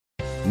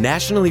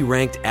Nationally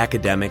ranked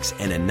academics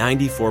and a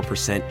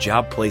 94%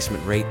 job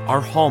placement rate are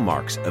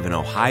hallmarks of an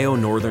Ohio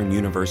Northern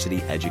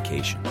University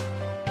education.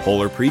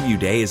 Polar Preview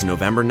Day is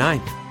November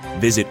 9th.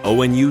 Visit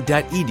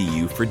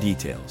onu.edu for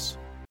details.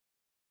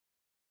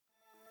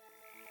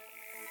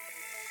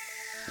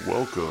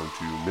 Welcome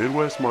to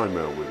Midwest Mind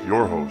Meld with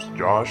your hosts,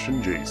 Josh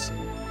and Jason.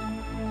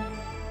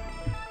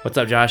 What's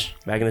up, Josh?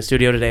 Back in the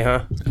studio today,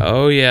 huh?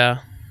 Oh, yeah.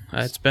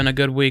 It's been a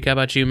good week. How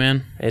about you,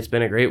 man? It's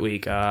been a great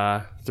week.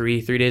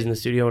 Three days in the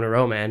studio in a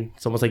row, man.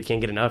 It's almost like you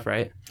can't get enough,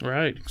 right?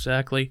 Right,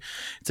 exactly.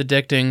 It's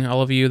addicting.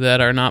 All of you that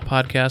are not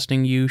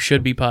podcasting, you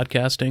should be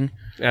podcasting.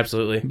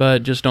 Absolutely.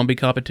 But just don't be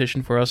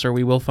competition for us or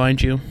we will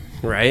find you.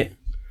 Right?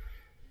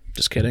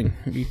 Just kidding.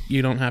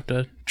 You don't have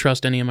to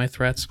trust any of my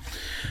threats.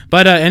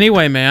 But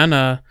anyway,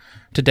 man,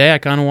 today I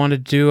kind of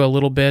wanted to do a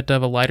little bit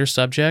of a lighter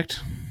subject.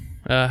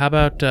 How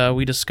about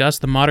we discuss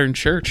the Moderrn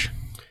Church?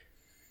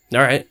 All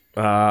right.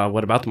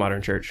 What about the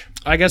Moderrn Church?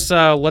 I guess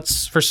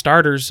let's, for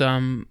starters,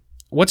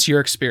 what's your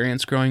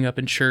experience growing up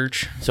in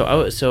church?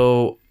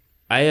 So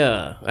I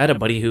had a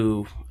buddy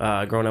who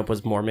growing up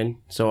was Mormon.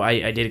 So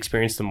I did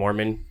experience the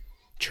Mormon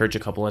Church a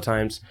couple of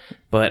times,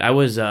 but I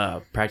was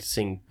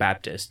practicing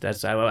Baptist.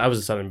 I was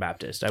a Southern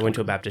Baptist. I went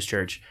to a Baptist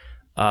church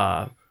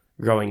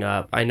growing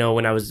up. I know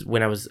when I was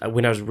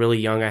really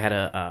young, I had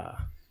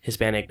a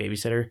Hispanic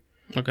babysitter.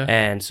 Okay.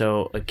 And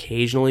so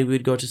occasionally we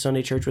would go to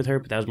Sunday church with her,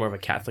 but that was more of a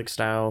Catholic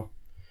style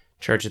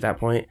church at that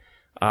point.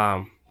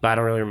 But I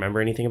don't really remember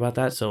anything about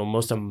that. So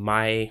most of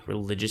my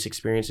religious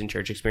experience and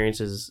church experience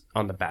is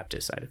on the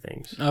Baptist side of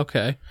things.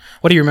 Okay.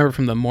 What do you remember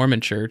from the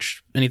Mormon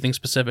church? Anything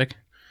specific?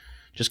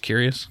 Just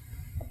curious.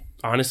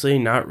 Honestly,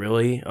 not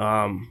really.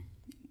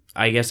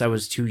 I guess I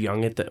was too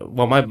young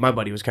my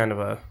buddy was kind of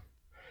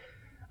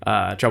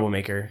a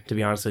troublemaker, to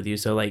be honest with you.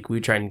 So like we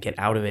would try and get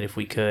out of it if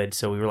we could.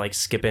 So we were like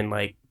skipping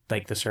like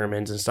the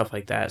sermons and stuff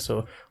like that.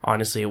 So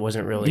honestly, it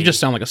wasn't really. You just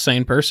sound like a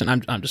sane person.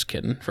 I'm just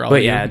kidding for all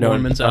you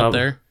Mormons out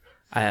there.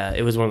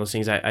 It was one of those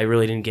things. I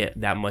really didn't get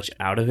that much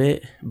out of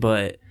it,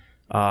 but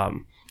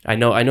I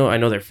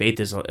know their faith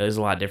is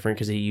a lot different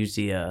because they use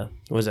the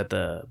was that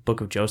the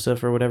Book of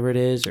Joseph or whatever it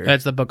is, or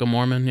that's the Book of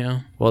Mormon,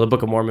 yeah. Well, the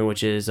Book of Mormon,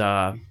 which is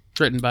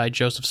written by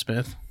Joseph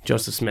Smith.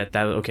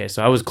 Okay,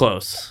 so I was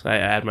close. I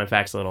had my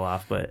facts a little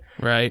off, but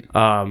right.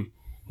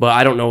 But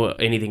I don't know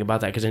anything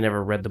about that because I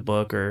never read the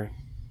book or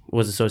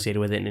was associated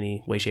with it in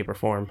any way, shape, or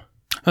form.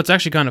 That's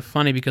actually kind of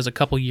funny because a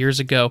couple years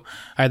ago,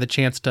 I had the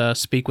chance to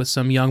speak with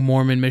some young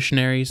Mormon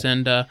missionaries,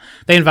 and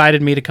they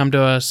invited me to come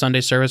to a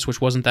Sunday service, which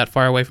wasn't that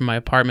far away from my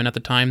apartment at the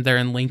time there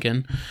in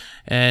Lincoln.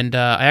 And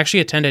I actually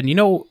attended,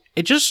 and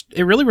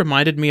it really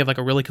reminded me of like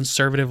a really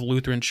conservative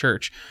Lutheran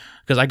church,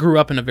 because I grew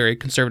up in a very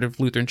conservative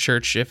Lutheran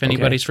church, if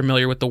anybody's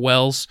familiar with the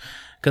Wells,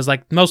 because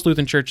like most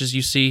Lutheran churches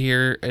you see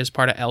here is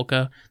part of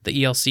ELCA,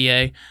 the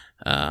ELCA,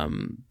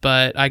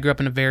 but I grew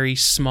up in a very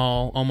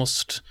small,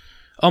 almost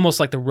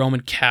like the Roman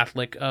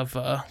Catholic of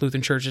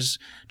Lutheran churches,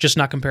 just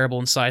not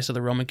comparable in size to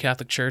the Roman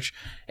Catholic Church.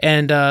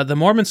 And the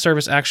Mormon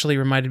service actually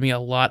reminded me a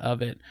lot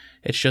of it.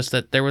 It's just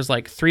that there was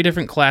like 3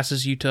 different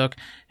classes you took,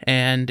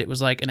 and it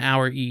was like an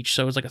hour each,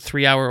 so it was like a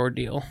 3-hour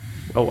ordeal.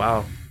 Oh,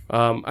 wow.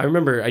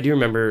 I do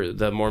remember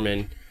the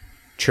Mormon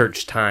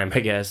church time,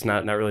 I guess,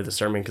 not really the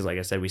sermon, because like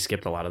I said, we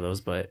skipped a lot of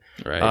those, but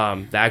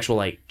right. The actual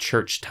like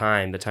church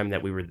time, the time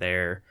that we were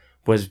there,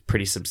 was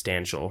pretty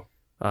substantial.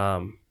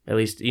 At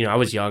least, I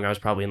was young. I was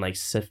probably in like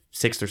 6th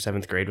or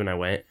 7th grade when I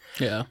went.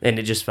 Yeah. And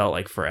it just felt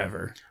like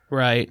forever.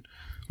 Right.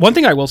 One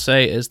thing I will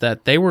say is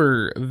that they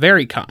were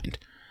very kind.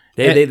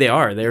 They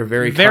are. They're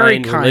very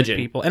kind religion.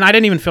 People. And I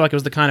didn't even feel like it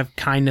was the kind of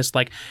kindness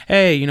like,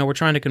 hey, we're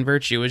trying to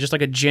convert you. It was just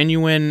like a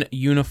genuine,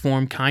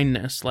 uniform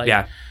kindness. Like,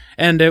 yeah.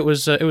 And it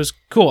was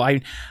cool.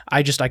 I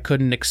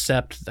couldn't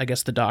accept, I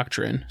guess, the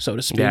doctrine, so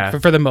to speak, yeah.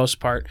 for the most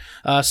part.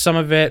 Some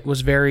of it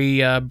was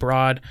very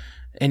broad.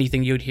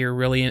 Anything you'd hear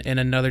really in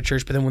another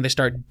church, but then when they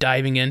start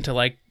diving into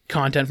like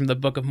content from the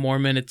Book of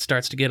Mormon, it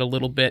starts to get a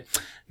little bit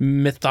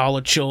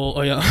mythological,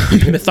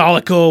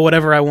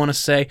 whatever I want to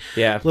say.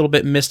 Yeah, a little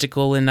bit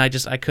mystical, and I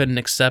couldn't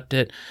accept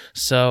it.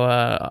 So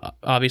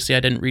obviously, I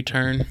didn't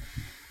return.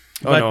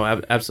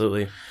 No,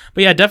 absolutely.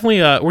 But yeah, definitely.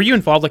 Were you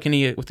involved with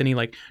any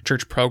like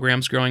church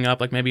programs growing up,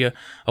 like maybe a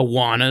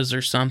Awanas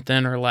or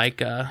something, or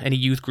like any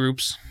youth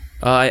groups?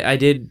 I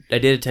did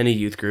attend a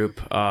youth group.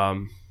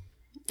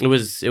 It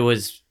was.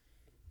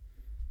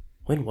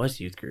 When was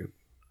youth group?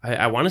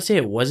 I want to say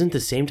it wasn't the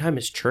same time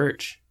as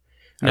church.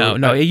 No,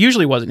 it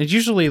usually wasn't. It's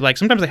usually like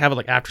sometimes they have it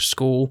like after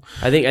school.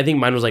 I think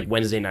mine was like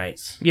Wednesday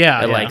nights.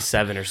 Yeah, at like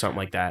 7 or something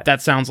like that.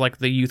 That sounds like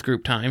the youth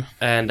group time.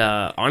 And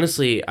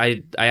honestly,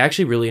 I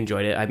actually really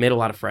enjoyed it. I made a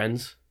lot of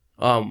friends.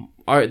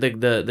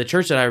 The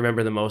church that I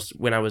remember the most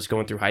when I was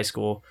going through high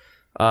school,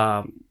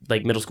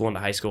 like middle school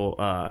into high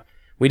school,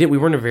 we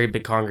weren't a very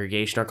big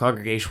congregation. Our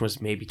congregation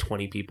was maybe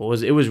 20 people.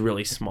 It was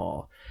really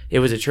small. It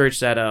was a church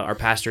that our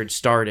pastor had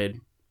started,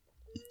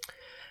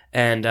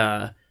 and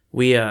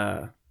we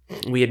had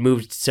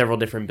moved several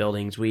different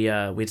buildings.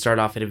 We'd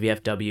started off at a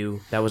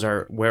VFW. That was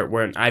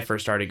where I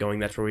first started going.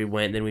 That's where we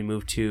went. Then we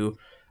moved to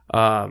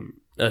a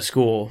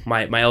school,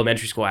 my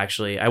elementary school.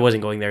 Actually, I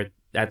wasn't going there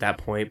at that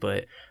point,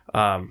 but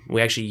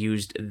we actually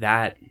used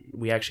that.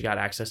 We actually got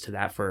access to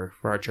that for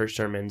our church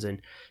sermons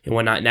and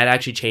whatnot. And that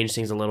actually changed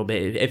things a little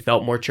bit. It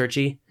felt more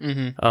churchy.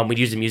 Mm-hmm. We'd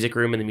use the music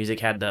room, and the music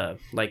had the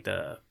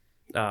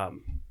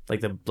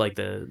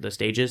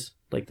stages,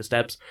 like the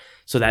steps.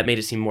 So that made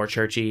it seem more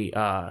churchy,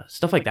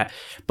 stuff like that.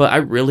 But I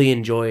really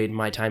enjoyed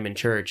my time in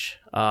church.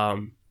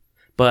 But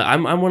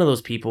I'm one of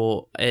those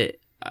people.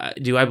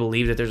 Do I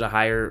believe that there's a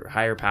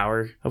higher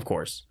power? Of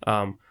course.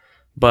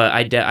 But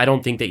I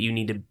don't think that you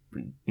need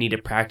to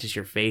practice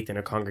your faith in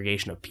a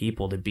congregation of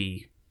people to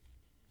be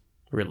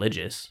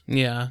religious.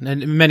 Yeah,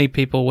 and many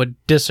people would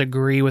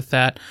disagree with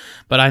that,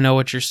 but I know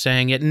what you're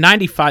saying. They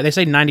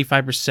say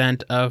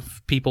 95%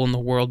 of people in the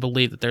world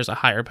believe that there's a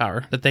higher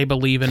power, that they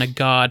believe in a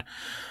god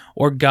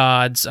or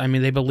gods. I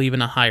mean, they believe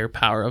in a higher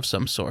power of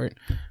some sort.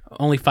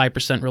 Only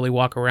 5% really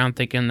walk around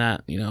thinking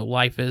that,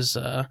 life is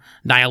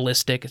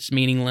nihilistic, it's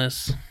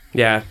meaningless.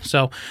 Yeah.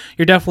 So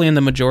you're definitely in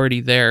the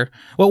majority there.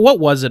 Well, what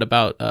was it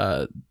about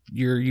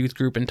your youth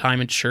group and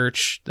time in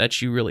church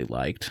that you really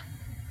liked?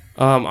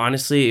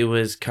 Honestly, it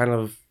was kind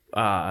of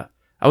I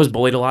was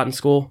bullied a lot in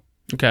school.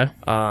 Okay.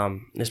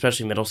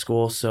 Especially middle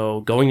school.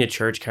 So going to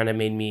church kind of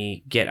made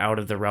me get out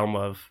of the realm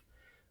of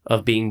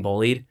being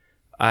bullied.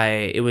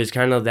 It was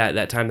kind of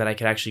that time that I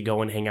could actually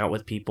go and hang out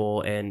with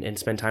people and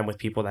spend time with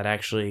people that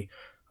actually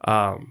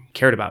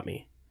cared about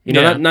me.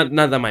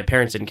 Not that my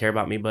parents didn't care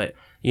about me, but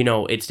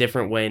it's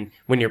different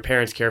when your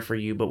parents care for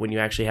you, but when you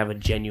actually have a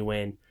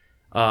genuine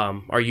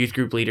our youth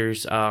group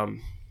leaders,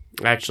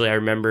 actually I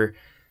remember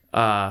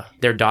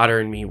their daughter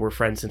and me were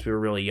friends since we were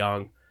really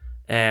young,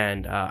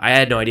 and I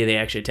had no idea they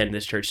actually attended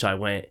this church, so I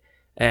went,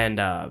 and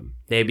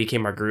they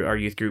became our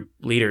youth group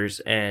leaders,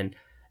 and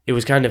it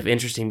was kind of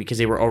interesting because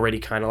they were already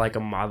kind of like a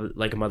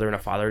mother and a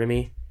father to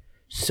me.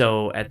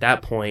 So at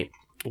that point,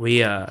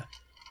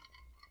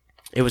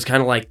 it was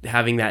kind of like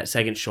having that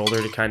second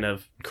shoulder to kind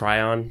of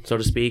cry on, so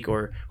to speak,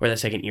 or that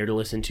second ear to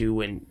listen to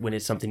when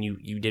it's something you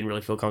didn't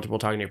really feel comfortable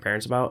talking to your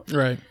parents about.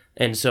 Right.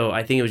 And so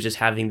I think it was just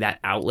having that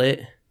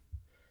outlet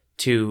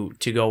to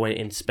go in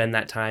and spend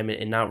that time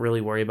and not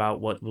really worry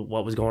about what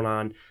was going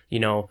on,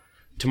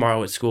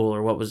 tomorrow at school,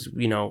 or what was,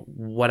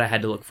 what I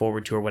had to look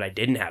forward to or what I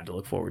didn't have to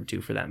look forward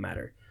to, for that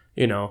matter.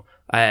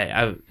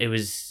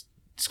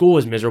 School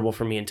was miserable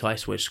for me until I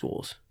switched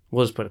schools.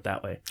 We'll just put it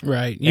that way.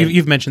 Right.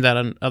 You've mentioned that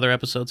on other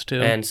episodes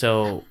too. And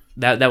so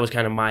that was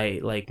kind of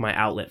my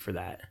outlet for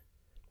that.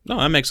 No,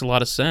 that makes a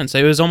lot of sense.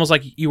 It was almost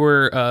like you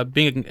were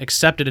being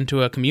accepted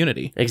into a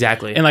community.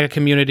 Exactly. And like a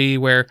community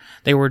where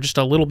they were just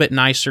a little bit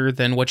nicer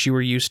than what you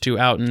were used to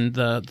out in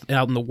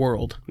the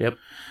world. Yep.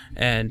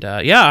 And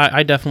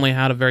I definitely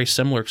had a very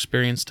similar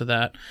experience to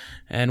that.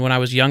 And when I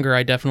was younger,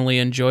 I definitely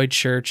enjoyed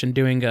church and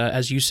doing,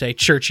 as you say,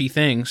 churchy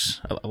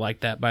things. I like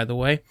that, by the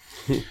way.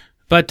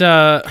 But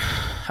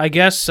I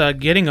guess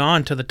getting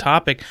on to the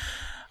topic,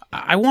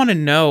 I want to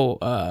know.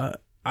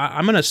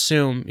 I'm going to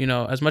assume,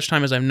 as much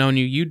time as I've known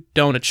you, you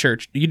don't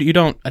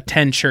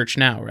attend church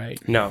now, right?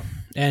 No.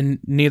 And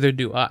neither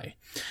do I.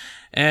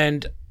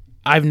 And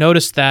I've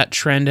noticed that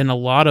trend in a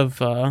lot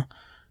of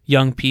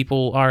young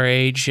people our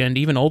age and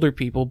even older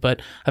people,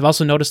 but I've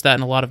also noticed that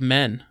in a lot of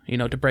men,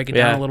 to break it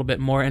down a little bit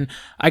more. And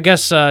I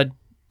guess, have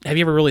you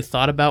ever really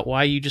thought about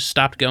why you just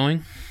stopped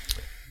going?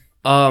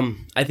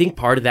 I think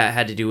part of that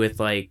had to do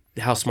with like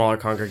how small our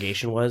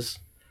congregation was.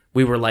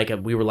 We were like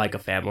a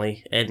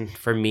family, and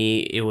for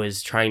me, it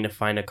was trying to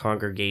find a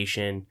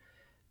congregation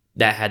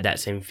that had that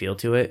same feel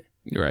to it.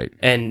 Right.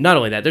 And not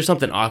only that, there's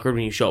something awkward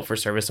when you show up for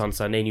service on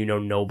Sunday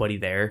and nobody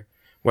there.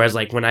 Whereas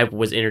like when I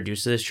was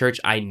introduced to this church,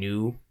 I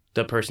knew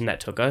the person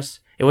that took us.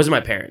 It wasn't my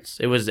parents.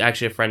 It was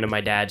actually a friend of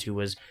my dad's who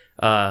was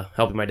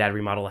helping my dad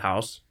remodel a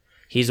house.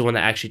 He's the one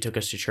that actually took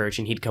us to church,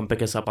 and he'd come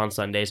pick us up on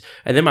Sundays.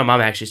 And then my mom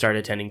actually started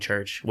attending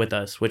church with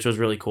us, which was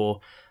really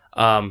cool.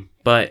 And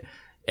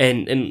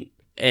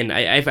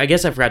I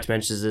guess I forgot to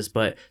mention this,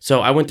 but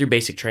so I went through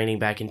basic training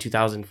back in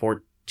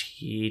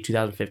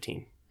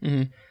 2015.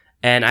 Mm-hmm.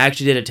 And I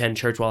actually did attend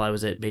church while I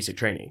was at basic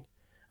training.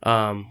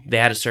 They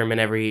had a sermon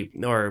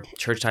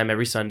church time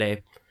every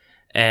Sunday.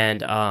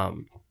 And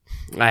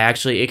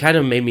it kind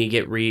of made me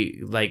get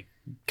re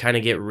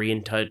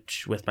in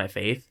touch with my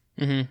faith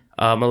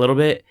a little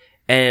bit.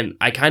 And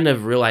I kind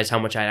of realized how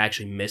much I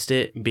actually missed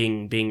it,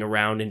 being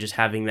around and just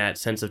having that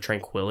sense of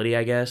tranquility,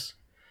 I guess.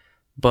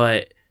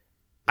 But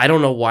I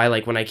don't know why,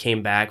 like when I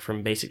came back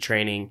from basic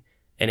training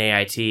and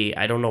AIT,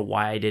 I don't know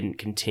why I didn't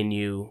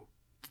continue,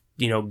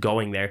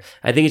 going there.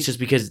 I think it's just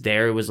because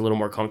there it was a little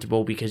more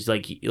comfortable because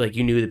like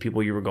you knew the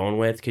people you were going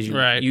with because you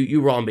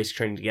were all in basic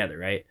training together,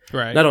 right?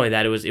 Right. Not only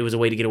that, it was a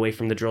way to get away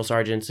from the drill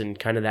sergeants and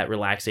kind of that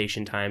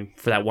relaxation time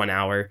for that 1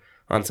 hour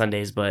on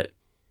Sundays. But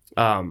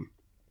I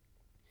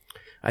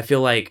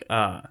feel like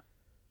it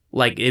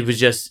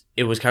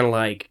was kind of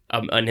like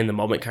an in the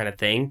moment kind of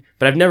thing.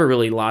 But I've never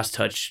really lost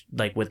touch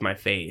like with my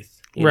faith.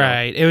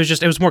 Right. It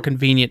was more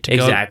convenient to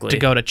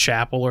go to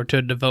chapel or to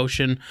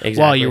devotion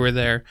while you were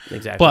there.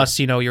 Exactly. Plus,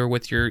 you were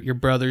with your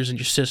brothers and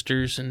your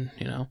sisters and,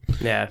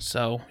 Yeah.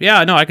 So,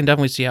 yeah, no, I can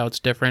definitely see how it's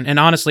different. And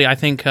honestly, I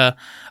think a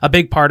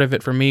big part of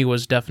it for me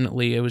was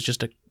definitely, it was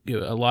just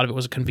a lot of it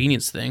was a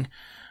convenience thing.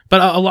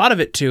 But a lot of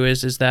it, too,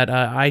 is that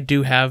I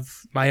do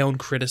have my own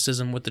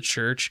criticism with the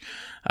church.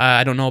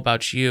 I don't know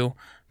about you,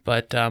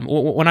 but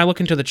when I look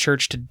into the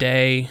church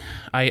today,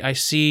 I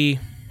see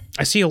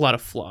a lot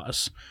of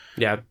flaws.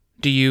 Yeah.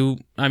 Do you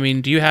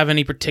have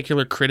any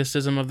particular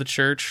criticism of the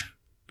church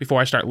before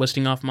I start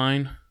listing off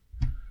mine?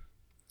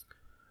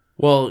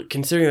 Well,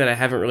 considering that I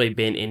haven't really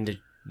been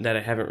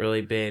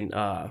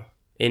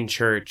in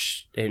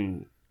church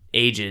in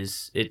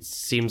ages, it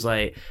seems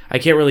like I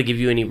can't really give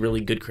you any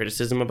really good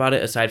criticism about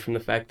it, aside from the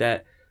fact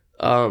that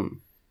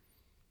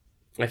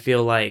I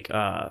feel like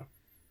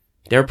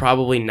they're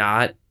probably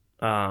not.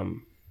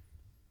 Honestly,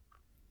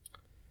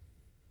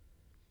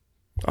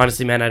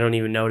 man, I don't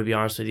even know, to be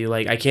honest with you.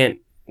 Like, I can't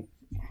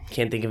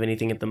think of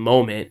anything at the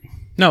moment.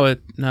 No,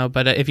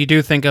 but if you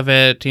do think of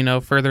it,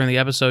 further in the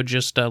episode,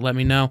 just let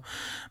me know.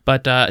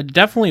 But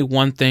definitely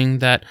one thing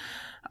that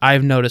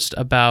I've noticed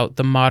about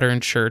the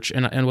Moderrn Church,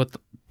 and with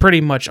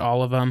pretty much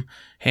all of them,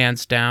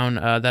 hands down,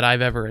 that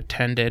I've ever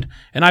attended,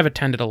 and I've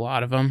attended a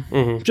lot of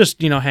them,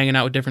 just, hanging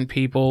out with different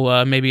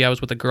people. Maybe I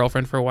was with a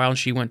girlfriend for a while, and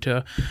she went to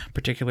a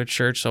particular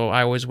church, so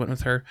I always went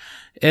with her,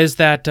 is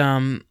that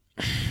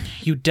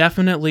you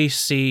definitely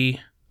see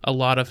a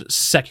lot of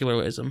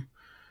secularism.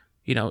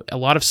 A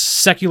lot of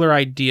secular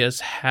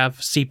ideas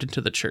have seeped into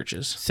the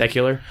churches.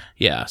 Secular?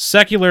 Yeah.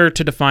 Secular,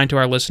 to define to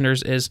our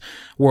listeners, is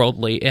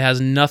worldly. It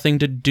has nothing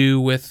to do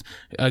with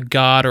a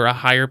God or a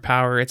higher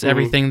power. It's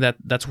everything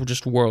that's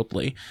just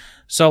worldly.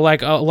 So,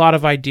 like, a lot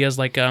of ideas,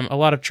 like, a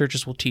lot of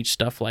churches will teach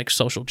stuff like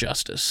social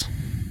justice.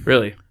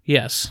 Really?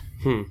 Yes.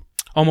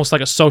 Almost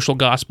like a social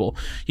gospel.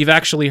 You've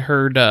actually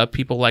heard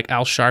people like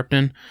Al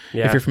Sharpton,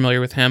 if you're familiar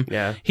with him.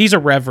 Yeah. He's a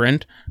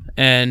reverend,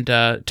 and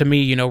to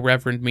me,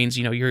 reverend means,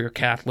 you're a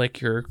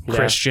Catholic, you're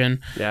Christian.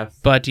 Yeah.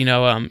 But,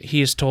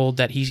 he is told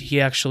that he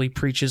actually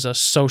preaches a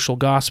social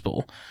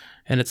gospel.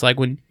 And it's like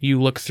when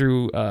you look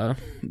through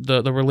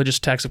the religious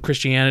text of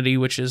Christianity,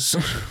 which is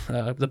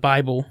the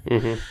Bible,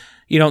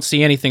 you don't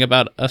see anything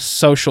about a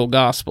social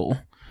gospel.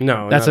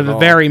 No, that's a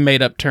very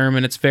made-up term,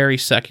 and it's very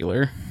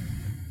secular.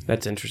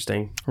 That's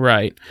interesting.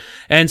 Right.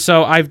 And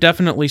so I've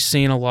definitely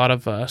seen a lot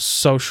of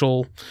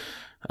social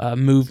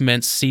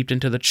movements seeped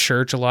into the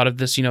church, a lot of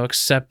this,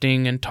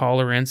 accepting and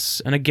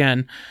tolerance. And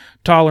again,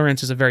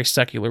 tolerance is a very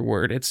secular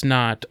word. It's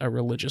not a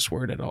religious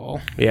word at all.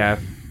 Yeah,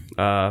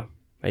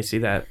 I see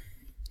that.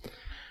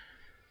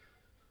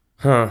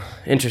 Huh.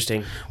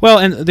 Interesting. Well,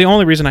 and the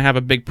only reason I have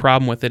a big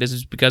problem with it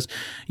is because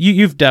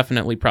you've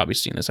definitely probably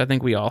seen this. I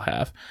think we all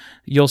have.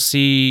 You'll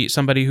see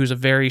somebody who's a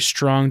very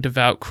strong,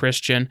 devout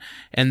Christian,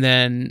 and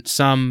then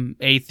some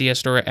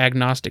atheist or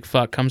agnostic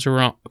fuck comes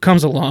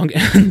along,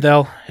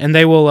 and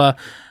they will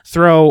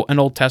throw an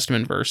Old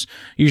Testament verse,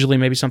 usually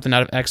maybe something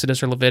out of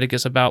Exodus or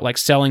Leviticus, about like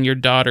selling your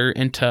daughter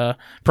into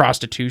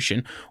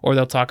prostitution, or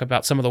they'll talk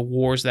about some of the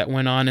wars that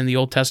went on in the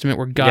Old Testament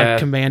where God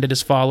commanded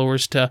his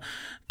followers to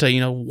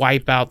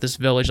wipe out this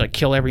village, like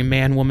kill every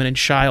man, woman, and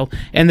child.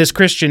 And this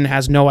Christian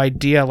has no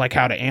idea like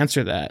how to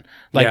answer that,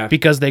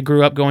 because they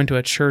grew up going to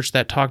a church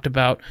that talked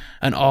about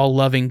an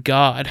all-loving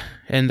God,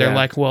 and they're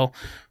like, well,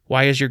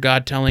 why is your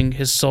God telling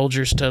his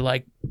soldiers to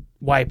like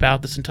wipe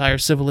out this entire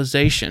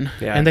civilization?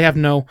 And they have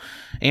no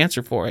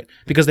answer for it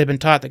because they've been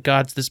taught that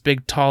God's this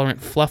big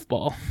tolerant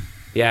fluffball.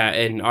 Yeah,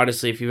 and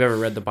honestly, if you've ever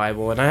read the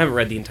Bible, and I haven't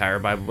read the entire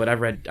Bible, but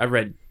I've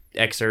read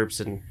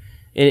excerpts and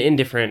in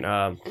different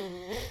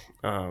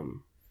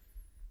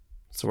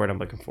what's the word I'm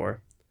looking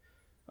for?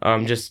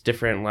 Just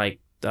different like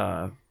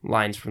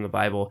lines from the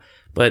Bible.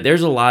 But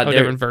there's a lot of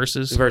different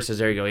verses. Verses,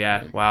 there you go.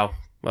 Yeah. Wow.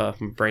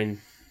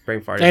 Brain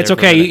farted. Hey, it's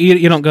okay.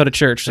 You don't go to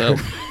church, so.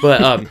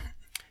 But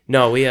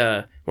no, we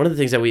one of the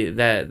things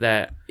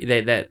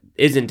that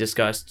isn't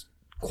discussed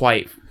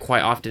quite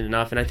often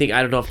enough, and I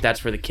don't know if that's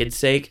for the kids'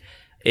 sake,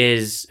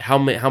 is how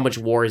much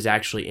war is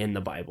actually in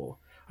the Bible.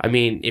 I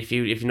mean, if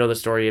you know the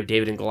story of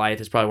David and Goliath,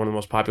 it's probably one of the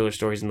most popular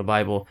stories in the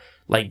Bible.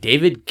 Like,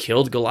 David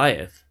killed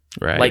Goliath.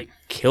 Right. Like,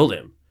 killed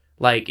him.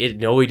 Like,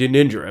 no, he didn't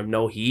injure him.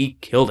 No, he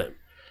killed him.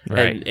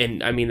 Right.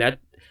 And I mean, that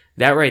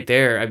right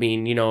there, I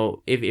mean,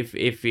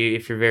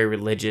 if you're very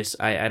religious,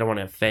 I don't want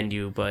to offend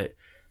you, but,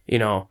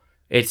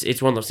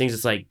 it's one of those things.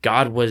 It's like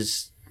God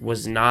was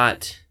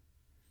not,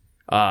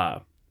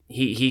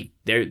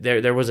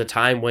 there was a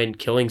time when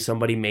killing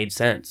somebody made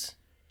sense.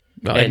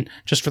 Well, and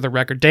just for the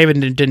record,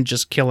 David didn't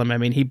just kill him. I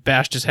mean, he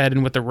bashed his head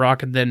in with a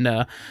rock and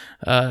then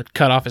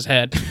cut off his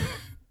head.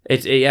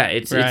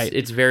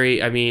 It's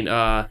very. I mean,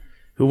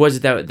 who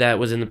was it that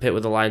was in the pit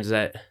with the lions?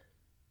 That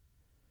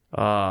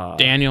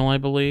Daniel, I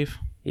believe.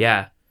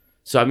 Yeah.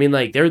 So I mean,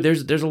 like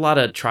there's a lot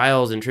of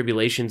trials and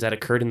tribulations that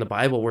occurred in the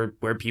Bible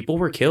where people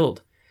were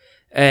killed,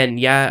 and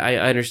yeah,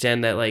 I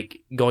understand that. Like,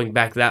 going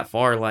back that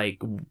far,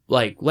 like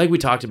we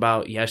talked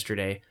about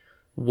yesterday,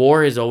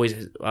 war is always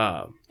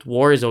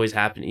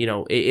happening.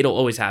 It'll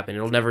always happen.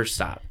 It'll never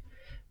stop.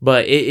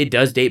 But it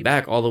does date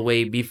back all the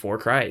way before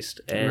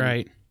Christ. And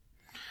right.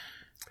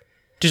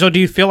 So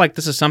do you feel like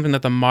this is something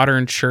that the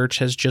Moderrn Church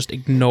has just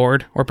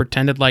ignored or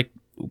pretended like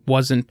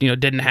wasn't,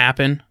 didn't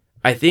happen?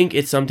 I think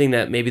it's something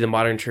that maybe the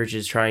modern church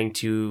is trying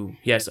to,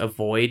 yes,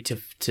 avoid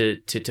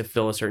to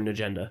fill a certain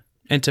agenda.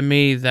 And to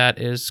me, that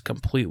is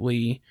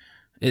completely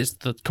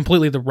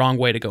the wrong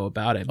way to go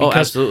about it. Oh,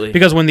 absolutely.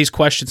 Because when these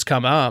questions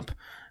come up,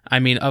 I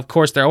mean, of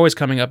course, they're always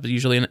coming up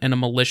usually in a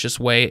malicious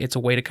way. It's a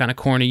way to kind of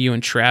corner you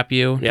and trap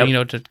you,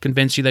 Yep. To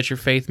convince you that your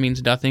faith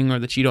means nothing or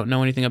that you don't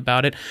know anything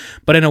about it.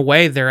 But in a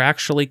way, they're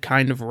actually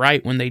kind of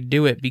right when they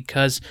do it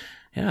because,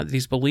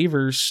 these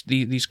believers,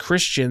 these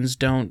Christians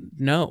don't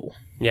know.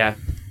 Yeah.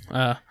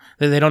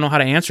 They don't know how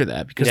to answer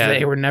that because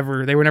they were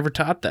never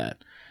taught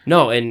that.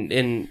 No,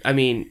 and I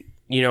mean,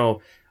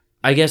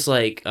 I guess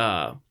like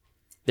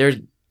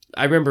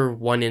I remember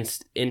one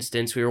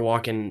instance me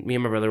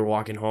and my brother were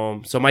walking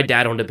home. So my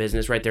dad owned a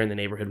business right there in the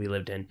neighborhood we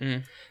lived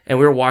in, and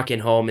we were walking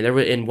home,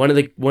 and one of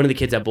the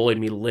kids that bullied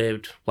me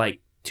lived like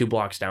 2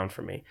 blocks down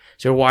from me.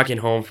 So we're walking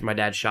home from my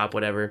dad's shop,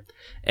 whatever,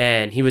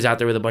 and he was out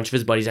there with a bunch of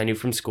his buddies I knew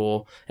from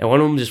school, and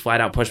one of them just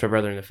flat out punched my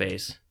brother in the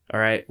face. All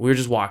right, we were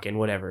just walking,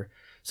 whatever.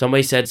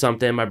 Somebody said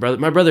something. My brother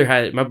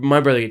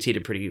gets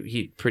heated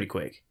pretty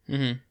quick.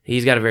 Mm-hmm.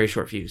 He's got a very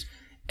short fuse.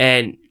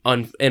 And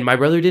my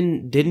brother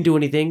didn't do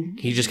anything.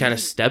 He just kind of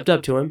stepped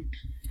up to him,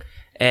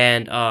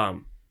 and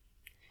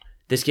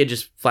this kid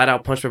just flat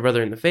out punched my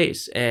brother in the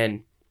face.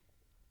 And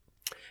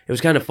it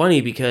was kind of funny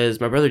because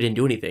my brother didn't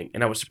do anything,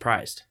 and I was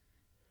surprised,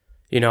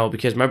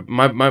 because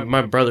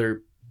my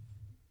brother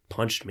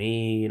punched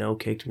me,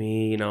 kicked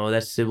me,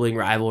 that's sibling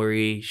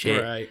rivalry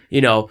shit, right.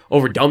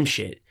 Over dumb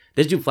shit.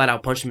 This dude flat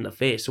out punched him in the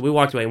face. So we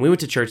walked away, and we went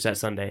to church that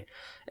Sunday,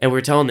 and we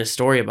were telling this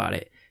story about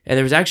it. And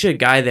there was actually a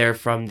guy there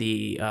from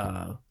the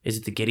is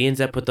it the Gideons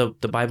that put the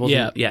Bibles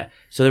in? Yeah.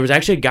 So there was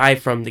actually a guy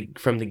from the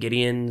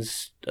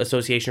Gideons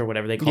Association or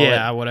whatever they call it.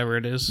 Yeah, whatever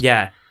it is.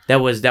 Yeah.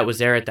 That was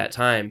there at that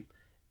time.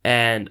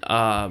 And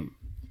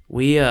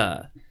we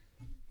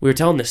were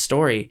telling this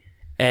story,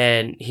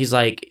 and he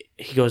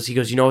goes,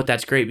 you know what,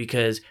 that's great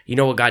because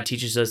what God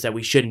teaches us, that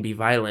we shouldn't be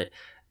violent.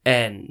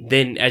 And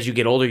then as you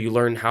get older, you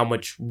learn how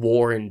much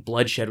war and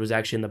bloodshed was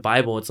actually in the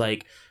Bible. It's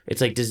like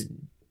does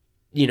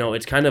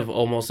it's kind of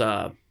almost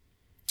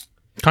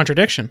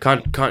contradiction.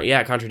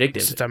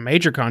 Contradictive. It's a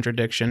major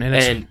contradiction,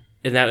 and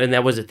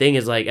that was the thing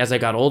is like as I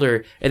got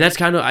older, and that's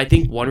kind of I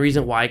think one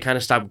reason why I kind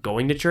of stopped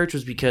going to church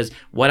was because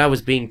what I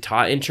was being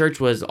taught in church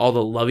was all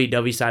the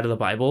lovey-dovey side of the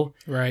Bible,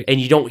 right? And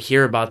you don't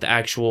hear about the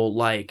actual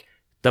like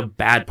the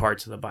bad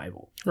parts of the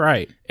Bible,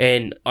 right?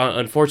 And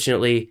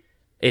unfortunately,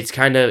 it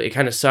kind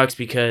of sucks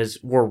because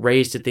we're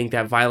raised to think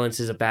that violence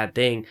is a bad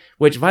thing,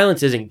 which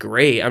violence isn't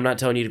great. I'm not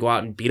telling you to go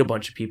out and beat a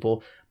bunch of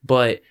people,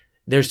 but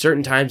there's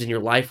certain times in your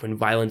life when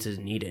violence is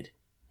needed.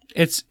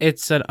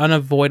 It's an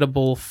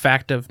unavoidable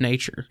fact of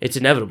nature. It's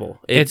inevitable.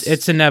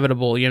 It's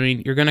inevitable. I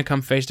mean, you're going to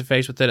come face to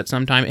face with it at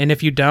some time. And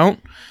if you don't,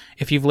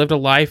 if you've lived a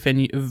life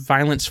and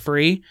violence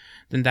free,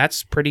 then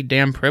that's pretty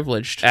damn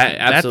privileged.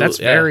 Absolutely, that's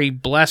very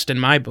blessed in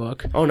my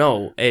book. Oh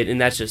no,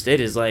 and that's just it.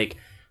 Is like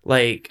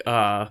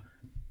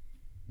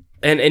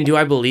and do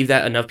I believe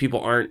that enough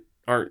people aren't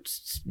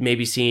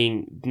maybe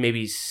seen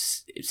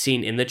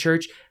in the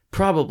church?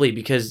 Probably,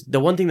 because the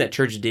one thing that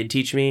church did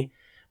teach me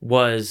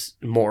was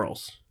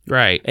morals.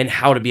 Right. And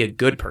how to be a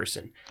good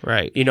person.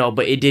 Right.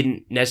 But it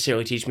didn't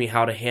necessarily teach me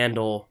how to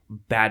handle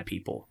bad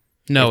people.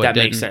 No, if that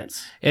it makes didn't.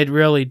 sense. It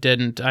really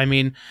didn't. I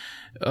mean,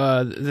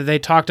 they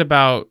talked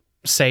about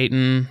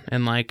Satan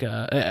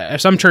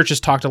and some churches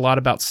talked a lot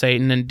about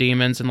Satan and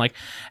demons and like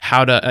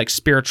how to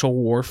spiritual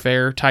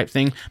warfare type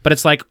thing. But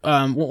it's like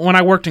when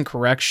I worked in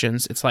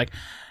corrections, it's like,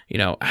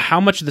 how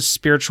much of the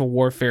spiritual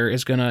warfare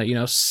is going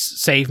to,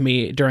 save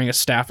me during a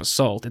staff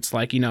assault? It's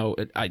like,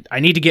 I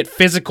need to get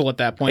physical at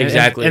that point.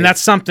 Exactly. And that's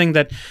something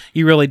that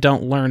you really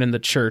don't learn in the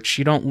church.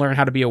 You don't learn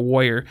how to be a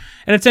warrior.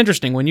 And it's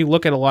interesting when you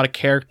look at a lot of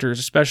characters,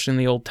 especially in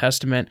the Old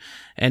Testament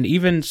and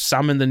even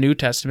some in the New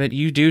Testament,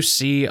 you do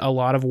see a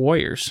lot of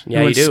warriors who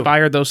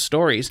inspire those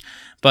stories.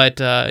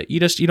 But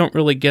you don't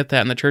really get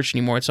that in the church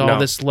anymore. It's all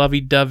this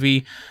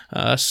lovey-dovey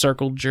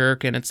circle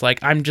jerk, and it's like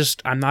I'm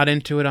not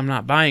into it. I'm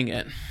not buying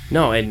it.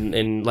 No,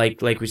 and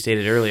like we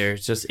stated earlier,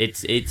 it's just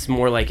it's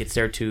more like it's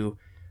there to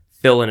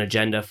fill an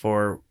agenda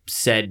for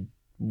said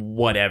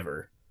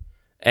whatever,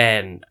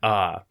 and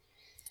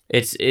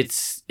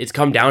it's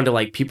come down to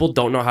like people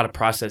don't know how to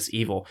process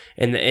evil,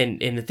 and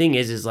the thing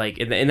is like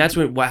and that's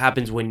what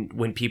happens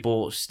when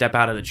people step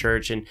out of the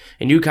church, and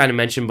you kind of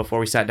mentioned before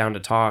we sat down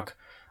to talk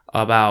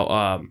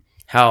about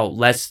how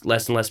less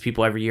and less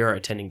people every year are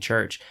attending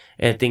church.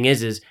 And the thing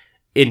is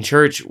in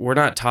church, we're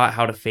not taught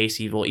how to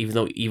face evil, even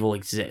though evil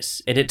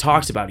exists. And it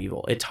talks about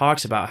evil. It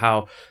talks about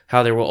how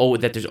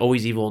that there's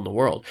always evil in the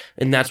world.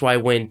 And that's why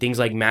when things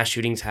like mass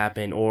shootings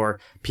happen or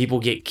people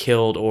get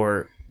killed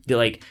or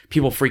like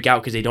people freak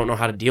out because they don't know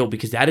how to deal,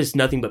 because that is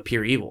nothing but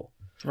pure evil.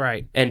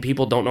 Right. And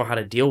people don't know how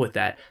to deal with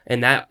that.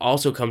 And that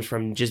also comes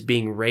from just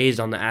being raised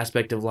on the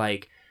aspect of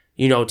like,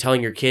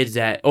 telling your kids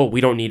that, oh,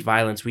 we don't need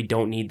violence. We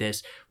don't need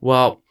this.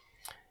 Well,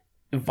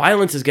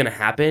 violence is going to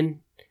happen.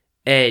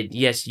 And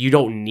yes, you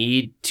don't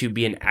need to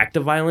be an act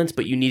of violence,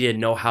 but you need to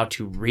know how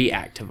to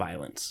react to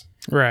violence.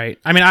 Right.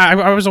 I mean,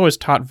 I was always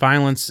taught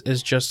violence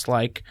is just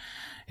like,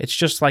 It's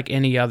just like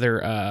any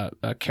other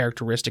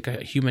characteristic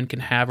a human can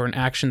have or an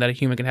action that a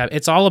human can have.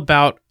 It's all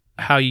about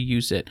how you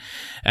use it.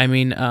 I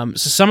mean,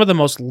 so some of the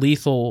most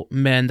lethal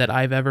men that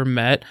I've ever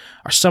met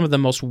are some of the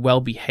most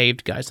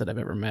well-behaved guys that I've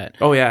ever met.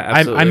 Oh yeah,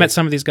 absolutely. I met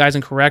some of these guys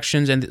in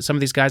corrections, and some of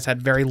these guys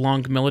had very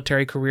long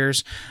military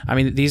careers. I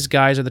mean, these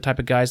guys are the type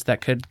of guys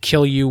that could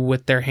kill you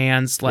with their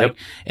hands, like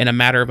in a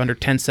matter of under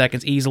 10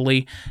 seconds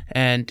easily.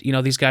 And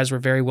these guys were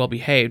very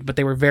well-behaved, but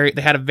they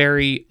had a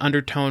very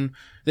undertone.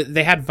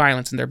 They had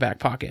violence in their back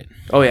pocket.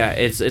 Oh yeah,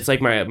 it's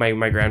like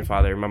my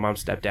grandfather, my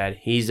mom's stepdad.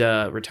 He's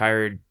a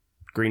retired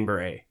Green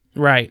Beret.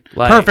 Right.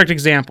 Perfect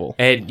example.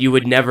 And you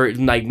would never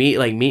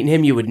meeting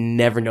him, you would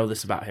never know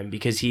this about him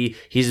because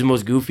he's the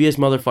most goofiest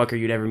motherfucker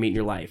you'd ever meet in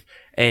your life.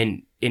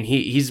 And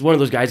he's one of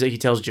those guys that he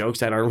tells jokes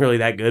that aren't really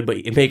that good, but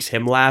it makes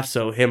him laugh,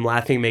 so him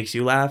laughing makes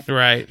you laugh.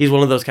 Right. He's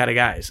one of those kind of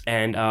guys.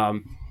 And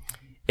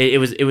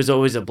it was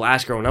always a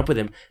blast growing up with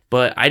him.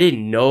 But I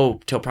didn't know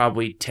till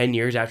probably 10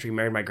 years after he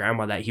married my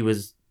grandma that he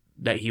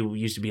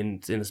used to be in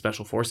the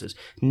special forces.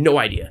 No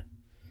idea.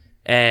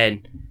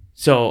 And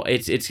so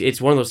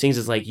it's one of those things.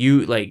 It's like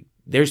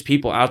there's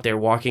people out there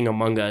walking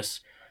among us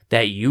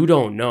that you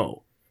don't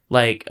know.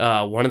 Like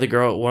one of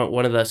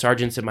the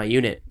sergeants in my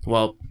unit,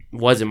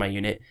 was in my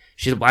unit.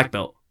 She's a black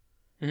belt,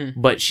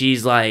 but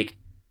she's like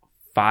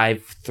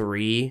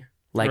 5'3",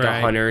 like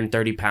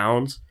 130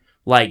 pounds.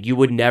 Like you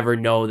would never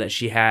know that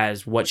she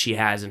has what she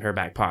has in her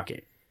back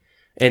pocket,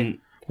 and.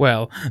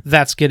 Well,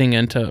 that's getting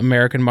into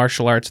American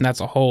martial arts, and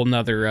that's a whole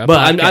nother.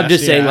 But I'm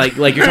just saying, like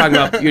you're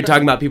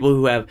talking about people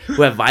who have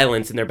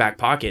violence in their back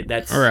pocket.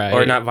 That's right.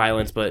 Or not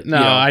violence, but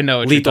I know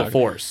what lethal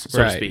force,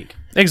 so to speak.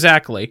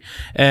 Exactly.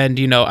 And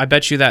I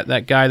bet you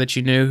that guy that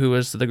you knew who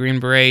was the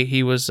Green Beret,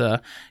 he was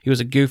a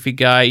goofy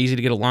guy, easy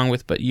to get along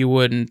with, but you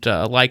wouldn't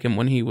like him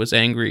when he was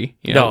angry.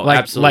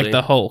 Absolutely. Like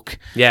the Hulk.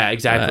 Yeah,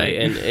 exactly.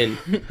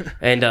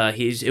 And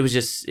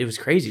it was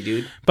crazy,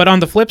 dude. But on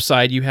the flip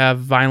side, you have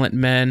violent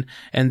men,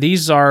 and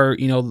these are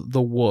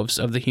the wolves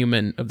of the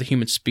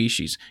human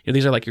species.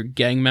 These are like your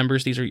gang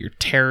members. These are your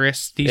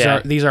terrorists.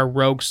 These are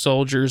rogue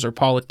soldiers or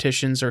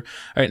politicians or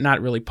not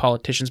really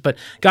politicians, but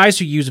guys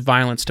who use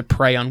violence to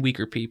prey on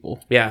weaker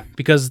people. Yeah.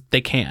 Because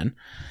they can.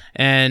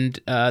 And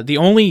the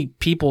only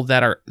people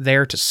that are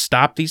there to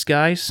stop these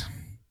guys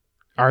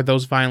are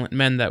those violent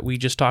men that we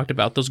just talked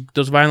about.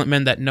 Those violent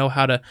men that know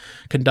how to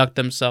conduct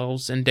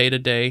themselves in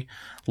day-to-day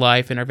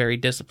life and are very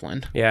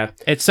disciplined. Yeah.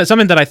 It's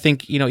something that I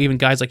think, even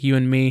guys like you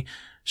and me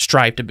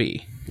strive to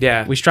be.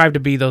 Yeah. We strive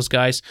to be those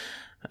guys.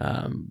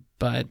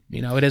 But,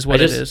 it is what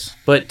it is.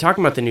 But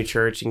talking about the new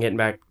church and getting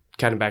back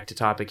to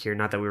topic here,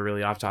 not that we were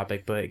really off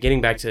topic, but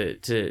getting back to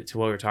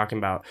what we were talking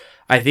about,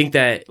 I think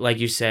that, like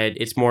you said,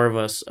 it's more of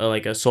a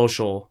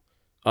social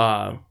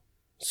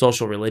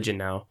religion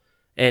now.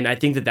 And I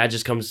think that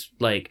just comes,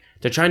 like,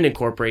 they're trying to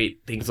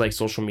incorporate things like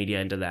social media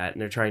into that,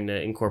 and they're trying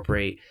to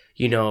incorporate,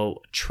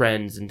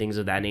 trends and things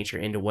of that nature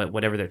into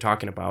whatever they're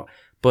talking about.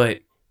 But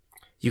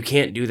you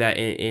can't do that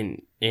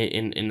in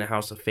the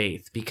house of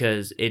faith,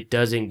 because it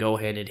doesn't go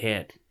hand in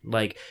hand.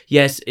 Like,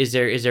 yes, is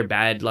there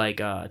bad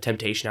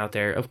temptation out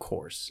there? Of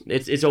course,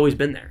 it's always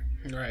been there.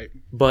 Right.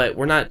 But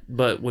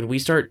when we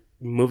start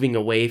moving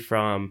away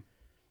from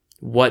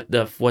what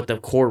the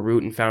core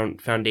root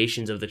and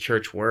foundations of the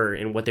church were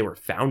and what they were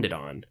founded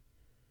on,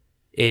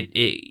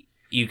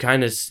 you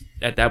kind of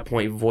at that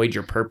point void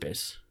your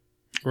purpose.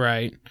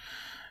 Right.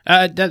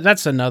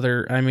 That's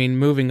another. I mean,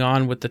 moving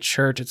on with the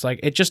church, it's like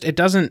it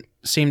doesn't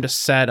seem to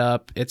set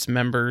up its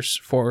members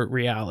for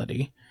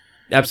reality.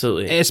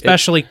 Absolutely.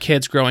 Especially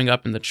kids growing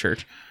up in the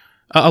church.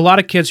 A lot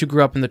of kids who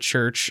grew up in the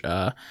church,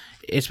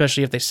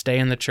 especially if they stay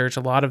in the church,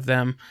 a lot of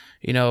them,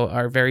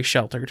 are very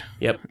sheltered.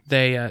 Yep.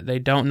 They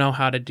don't know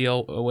how to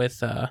deal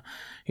with,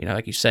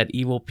 like you said,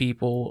 evil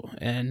people,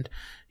 and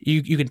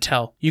you can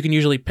tell. You can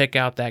usually pick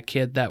out that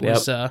kid that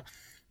was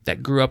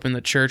that grew up in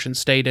the church and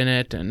stayed in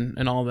it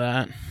and all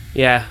that.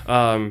 Yeah.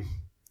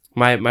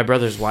 My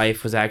brother's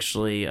wife was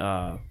actually,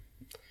 I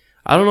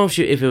don't know if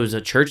it was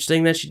a church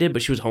thing that she did,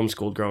 but she was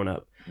homeschooled growing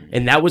up.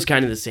 And that was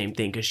kind of the same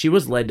thing, because she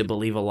was led to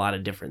believe a lot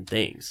of different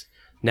things.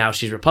 Now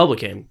she's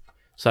Republican,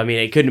 so I mean,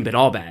 it couldn't have been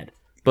all bad.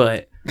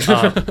 But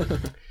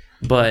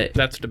but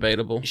that's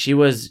debatable. She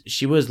was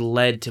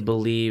led to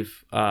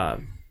believe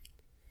certain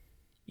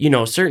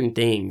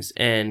things,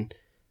 and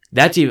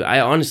that's even.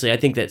 I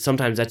think that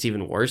sometimes that's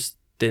even worse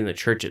than the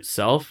church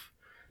itself,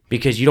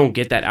 because you don't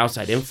get that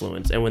outside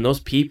influence, and when those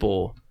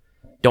people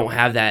don't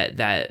have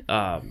that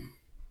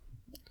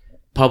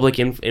public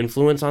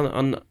influence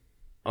on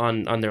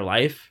their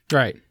life,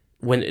 right?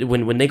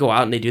 When they go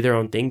out and they do their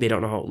own thing, they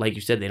don't know how, like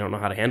you said, they don't know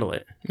how to handle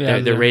it. Yeah,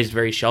 they're raised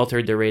very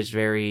sheltered. They're raised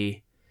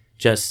very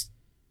just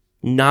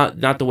not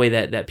the way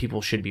that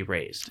people should be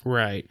raised.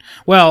 Right.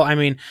 Well, I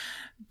mean,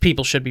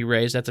 people should be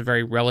raised. That's a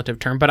very relative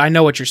term, but I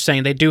know what you're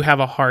saying. They do have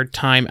a hard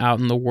time out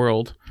in the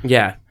world.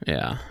 Yeah.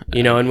 Yeah.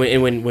 And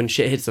when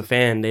shit hits the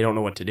fan, they don't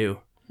know what to do.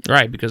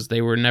 Right, because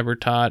they were never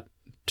taught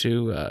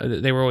to.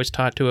 They were always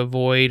taught to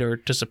avoid or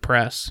to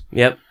suppress.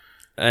 Yep.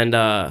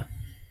 And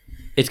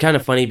it's kind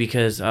of funny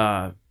because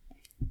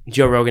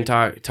Joe Rogan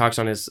talks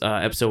on his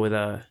episode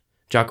with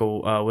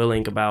Jocko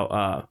Willink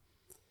about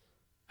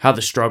how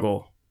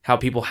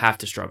people have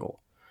to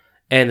struggle.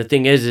 And the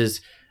thing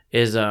is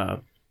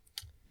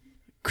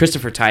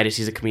Christopher Titus,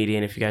 he's a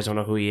comedian. If you guys don't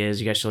know who he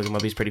is, you guys should look him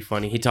up. He's pretty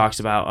funny. He talks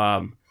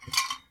about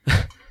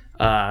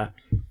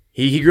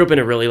he grew up in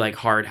a really like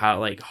hard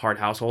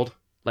household.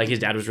 Like his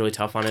dad was really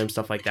tough on him,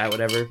 stuff like that,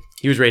 whatever.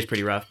 He was raised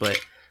pretty rough, but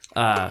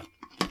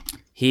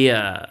he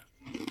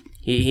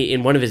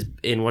in one of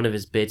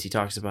his bits he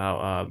talks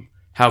about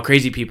how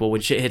crazy people,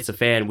 when shit hits the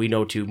fan, we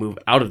know to move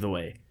out of the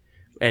way.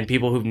 And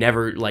people who've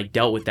never like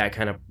dealt with that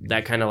kind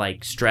of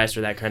like stress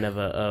or that kind of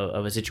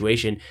a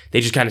situation,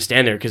 they just kind of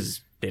stand there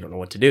because they don't know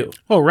what to do.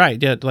 Oh,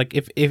 right. Yeah. Like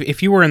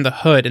if you were in the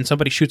hood and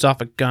somebody shoots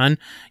off a gun,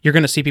 you're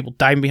going to see people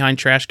diving behind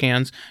trash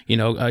cans,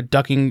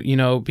 ducking,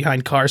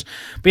 behind cars.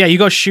 But yeah, you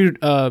go shoot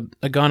a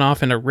gun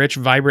off in a rich,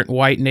 vibrant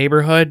white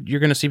neighborhood, you're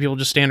going to see people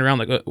just stand around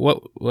like,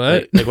 what?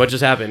 Like what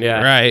just happened?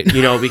 Yeah. Right.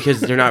 Because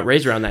they're not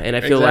raised around that. And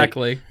I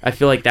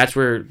feel like that's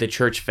where the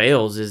church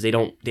fails, is they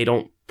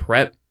don't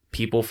prep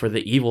people for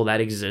the evil that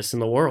exists in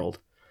the world,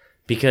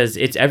 because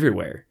it's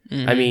everywhere.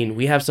 Mm-hmm. I mean,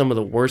 we have some of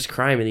the worst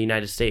crime in the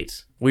United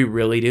States. We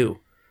really do.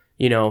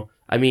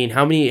 I mean,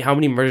 how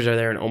many murders are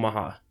there in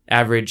Omaha?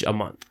 Average a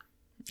month?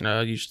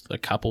 Usually a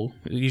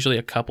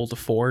couple to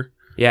 4.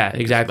 Yeah,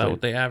 exactly. That's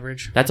what they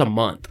average. That's a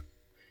month.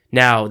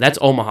 Now, that's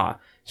Omaha.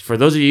 For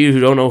those of you who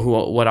don't know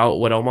what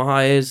Omaha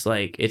is,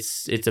 like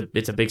it's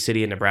a big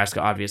city in Nebraska,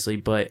 obviously,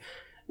 but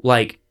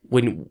like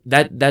when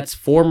that's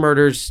 4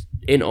 murders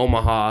in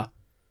Omaha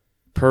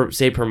per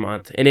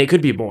month, and it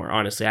could be more,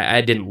 honestly.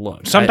 I didn't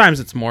look. Sometimes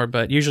it's more,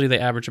 but usually they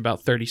average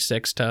about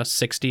 36 to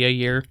 60 a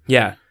year.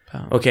 Yeah.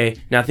 Okay,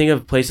 now think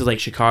of places like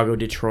Chicago,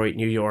 Detroit,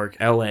 New York,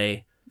 LA.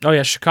 Oh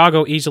yeah,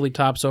 Chicago easily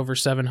tops over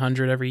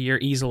 700 every year,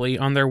 easily.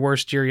 On their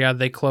worst year, yeah,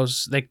 they get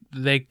close to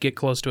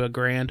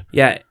 $1,000.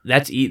 Yeah,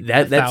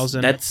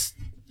 that's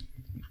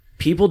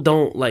people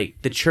don't like,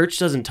 the church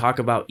doesn't talk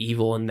about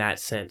evil in that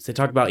sense. They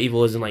talk about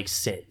evil as in like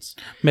sins.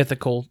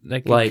 Mythical,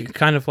 like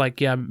kind of like,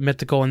 yeah,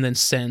 mythical and then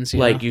sins.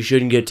 Like you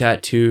shouldn't get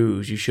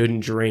tattoos, you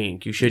shouldn't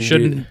drink, you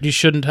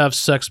shouldn't have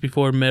sex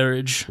before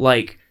marriage.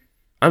 Like,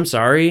 I'm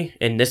sorry,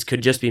 and this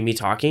could just be me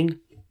talking,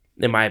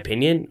 in my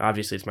opinion.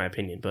 Obviously, it's my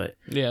opinion, but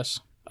yes.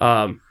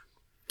 I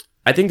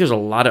think there's a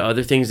lot of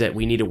other things that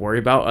we need to worry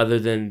about other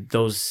than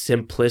those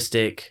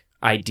simplistic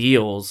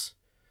ideals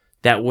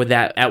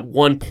that at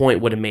one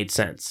point would have made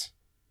sense.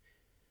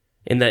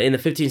 In the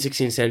 15th,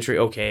 16th century,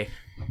 okay,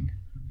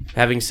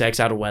 having sex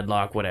out of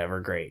wedlock, whatever,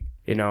 great.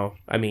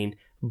 I mean,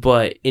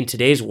 but in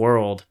today's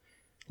world,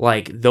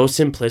 like, those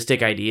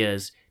simplistic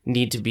ideas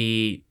need to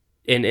be,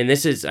 and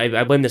this is,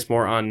 I blame this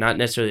more on not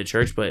necessarily the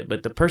church, but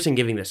the person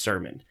giving the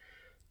sermon.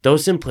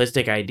 Those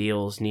simplistic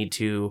ideals need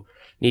to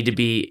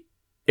be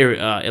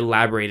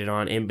elaborated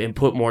on and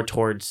put more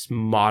towards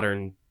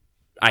modern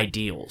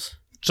ideals.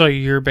 So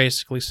you're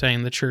basically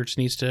saying the church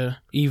needs to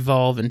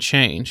evolve and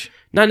change.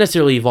 Not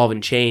necessarily evolve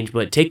and change,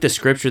 but take the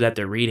scripture that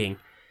they're reading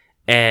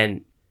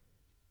and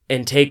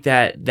take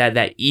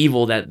that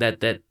evil that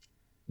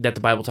the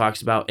Bible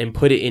talks about and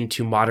put it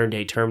into modern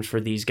day terms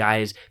for these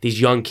guys, these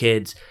young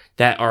kids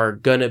that are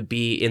going to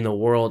be in the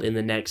world in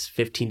the next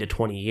 15 to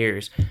 20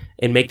 years,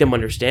 and make them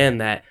understand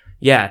that,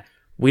 yeah,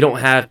 we don't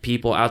have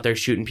people out there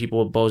shooting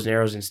people with bows and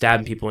arrows and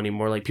stabbing people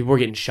anymore. Like, people are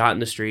getting shot in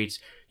the streets,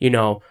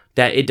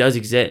 that it does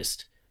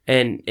exist.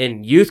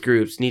 And youth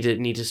groups need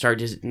to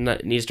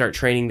start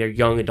training their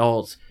young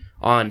adults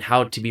on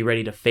how to be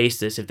ready to face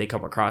this if they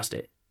come across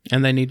it.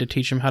 And they need to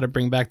teach them how to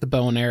bring back the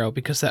bow and arrow,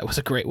 because that was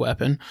a great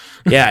weapon.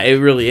 Yeah, it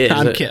really is.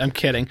 I'm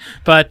kidding.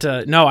 But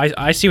no,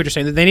 I see what you're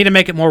saying. They need to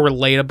make it more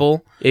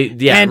relatable.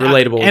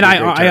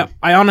 Relatable.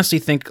 I honestly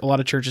think a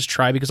lot of churches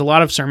try, because a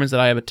lot of sermons that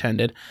I have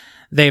attended,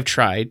 they've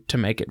tried to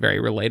make it very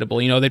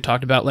relatable. They've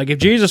talked about, like, if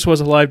Jesus was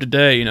alive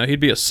today, he'd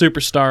be a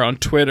superstar on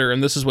Twitter,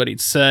 and this is what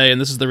he'd say, and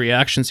this is the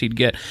reactions he'd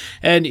get.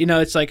 And,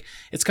 it's like,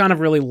 it's kind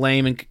of really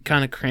lame and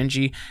kind of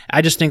cringy.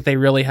 I just think they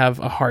really have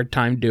a hard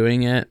time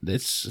doing it.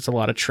 It's a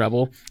lot of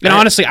trouble. And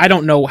honestly, I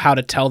don't know how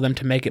to tell them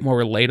to make it more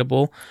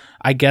relatable.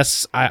 I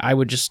guess I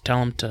would just tell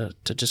them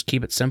to just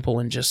keep it simple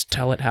and just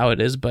tell it how it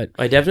is. But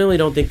I definitely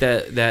don't think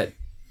that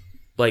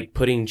like,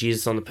 putting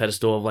Jesus on the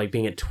pedestal of, like,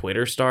 being a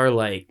Twitter star,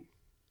 like,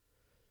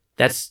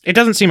 it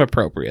doesn't seem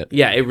appropriate.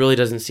 Yeah, it really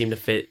doesn't seem to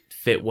fit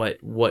what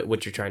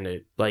you're trying to,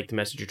 like, the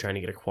message you're trying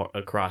to get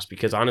across.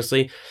 Because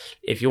honestly,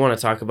 if you want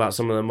to talk about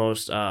some of the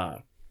most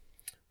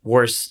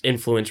worst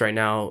influence right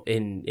now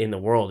in the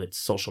world, it's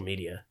social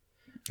media.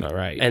 All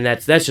right, and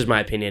that's just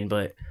my opinion.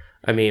 But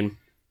I mean,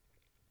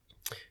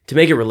 to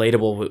make it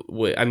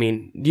relatable, I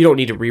mean, you don't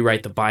need to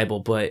rewrite the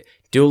Bible, but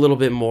do a little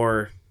bit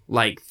more,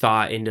 like,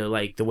 thought into,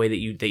 like, the way that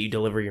you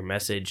deliver your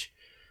message.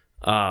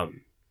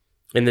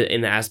 In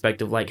the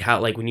aspect of, like, how,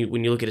 like, when you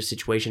look at a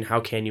situation, how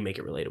can you make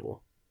it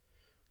relatable?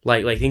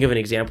 Like think of an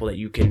example that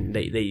you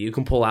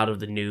can pull out of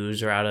the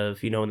news or out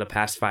of, in the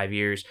past 5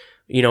 years,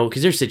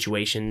 because there's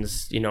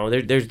situations,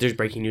 there's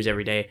breaking news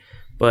every day,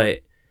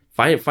 but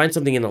find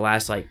something in the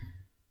last, like,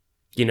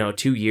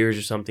 2 years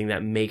or something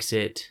that makes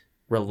it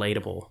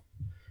relatable.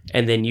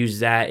 and then use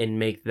that and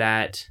make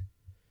that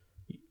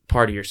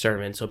part of your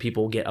sermon, so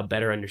people get a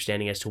better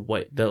understanding as to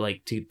what the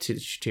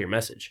to your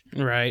message.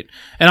 Right.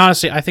 And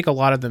honestly, I think a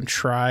lot of them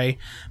try,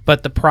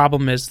 but the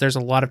problem is there's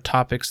a lot of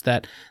topics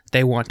that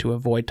they want to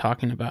avoid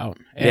talking about,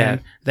 and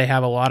they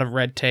have a lot of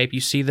red tape.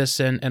 You see this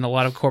in a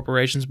lot of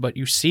corporations, but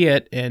you see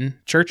it in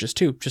churches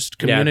too, just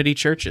community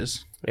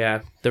churches.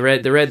 Yeah,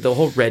 the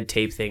whole red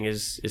tape thing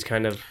is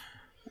kind of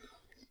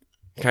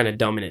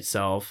dumb in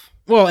itself.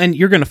 Well, and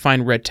you're going to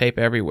find red tape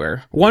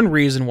everywhere. One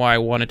reason why I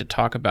wanted to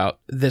talk about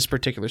this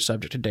particular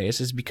subject today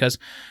is because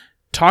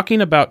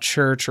talking about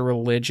church or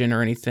religion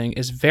or anything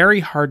is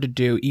very hard to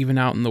do even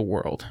out in the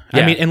world.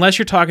 Yeah. I mean, unless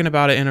you're talking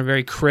about it in a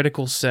very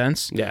critical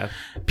sense. Yeah.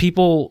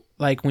 People,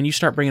 like, when you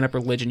start bringing up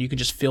religion, you can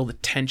just feel the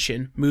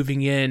tension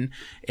moving in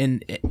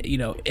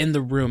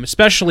the room,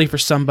 especially for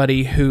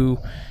somebody who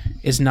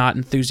is not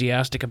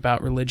enthusiastic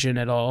about religion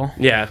at all.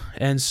 Yeah.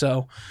 And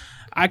so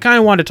I kind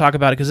of wanted to talk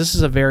about it because this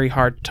is a very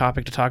hard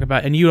topic to talk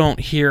about, and you don't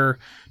hear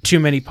too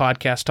many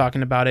podcasts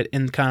talking about it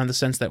in kind of the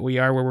sense that we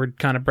are, where we're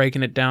kind of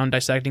breaking it down,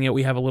 dissecting it.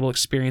 We have a little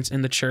experience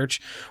in the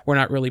church. We're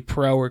not really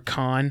pro or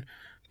con,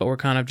 but we're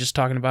kind of just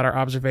talking about our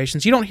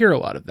observations. You don't hear a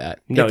lot of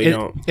that. No, you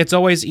don't. It's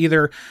always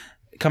either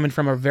coming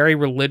from a very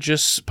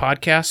religious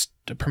podcast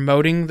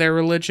promoting their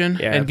religion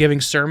and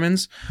giving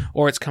sermons,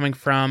 or it's coming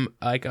from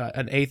like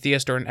an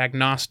atheist or an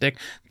agnostic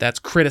that's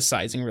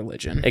criticizing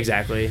religion.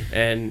 Exactly.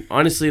 And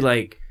honestly,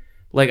 like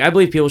I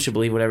believe people should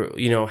believe whatever,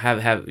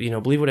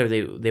 believe whatever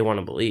they want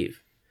to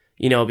believe,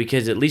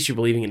 because at least you're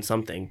believing in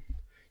something.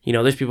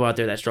 There's people out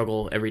there that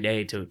struggle every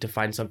day to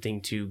find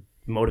something to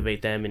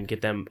motivate them and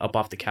get them up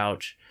off the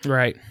couch.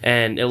 Right.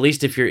 And at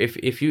least if you're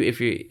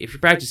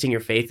practicing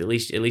your faith, at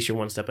least you're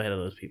one step ahead of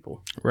those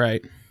people.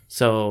 Right.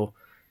 So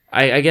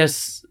I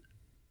guess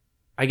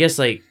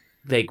like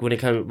when it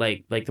comes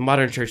like the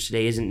modern church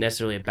today isn't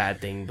necessarily a bad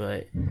thing,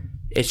 but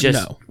it's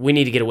just we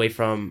need to get away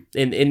from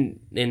and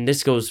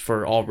this goes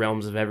for all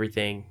realms of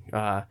everything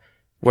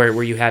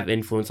where you have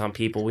influence on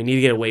people. We need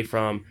to get away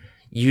from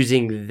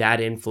using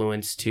that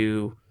influence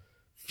to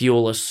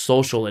fuel a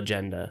social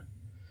agenda,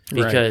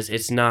 because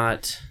it's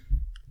not,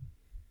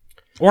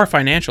 or a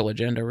financial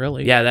agenda,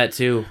 really. Yeah, that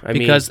too.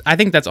 I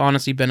think that's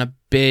honestly been a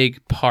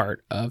big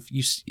part of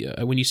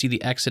when you see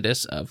the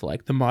exodus of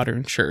like the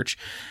modern church.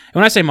 And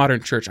when I say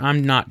modern church,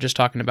 I'm not just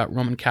talking about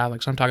Roman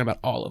Catholics. I'm talking about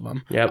all of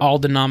them, all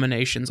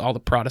denominations, all the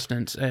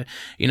Protestants.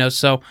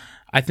 So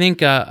I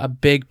think a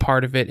big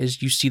part of it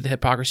is you see the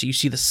hypocrisy, you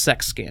see the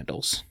sex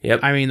scandals.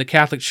 Yep. I mean, the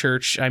Catholic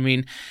Church. I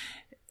mean,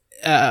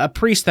 a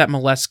priest that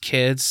molests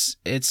kids,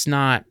 it's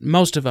not,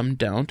 most of them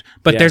don't,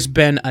 but there's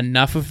been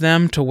enough of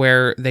them to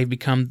where they've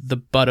become the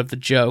butt of the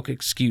joke.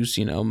 Excuse,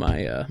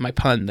 my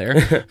pun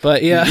there.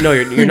 But yeah. No,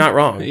 you're not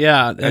wrong.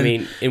 Yeah.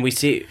 And we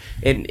see,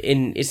 and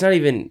it's not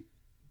even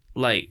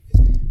like,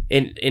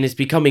 and it's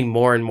becoming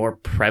more and more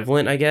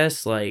prevalent, I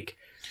guess. Like,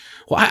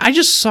 well, I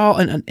just saw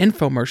an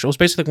infomercial. It was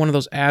basically one of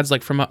those ads,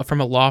 like from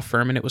a law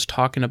firm, and it was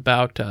talking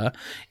about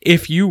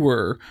if you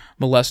were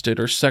molested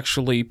or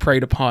sexually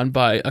preyed upon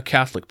by a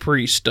Catholic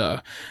priest,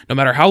 no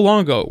matter how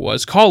long ago it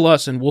was, call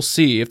us and we'll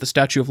see if the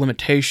statute of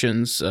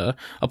limitations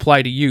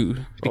apply to you.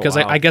 Because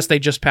I guess they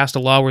just passed a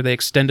law where they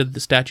extended the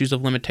statutes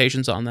of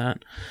limitations on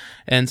that.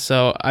 And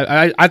so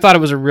I thought it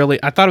was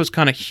I thought it was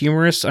kind of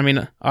humorous. I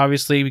mean,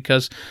 obviously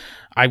because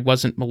I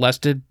wasn't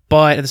molested,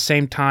 but at the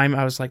same time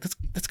I was like,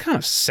 that's kind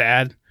of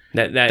sad.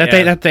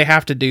 That they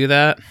have to do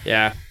that.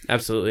 Yeah,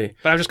 absolutely.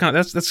 But I was just kind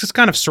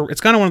of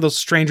it's kind of one of those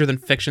stranger than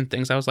fiction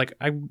things. I was like,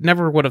 I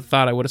never would have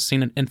thought I would have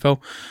seen an like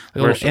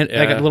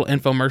a little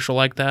infomercial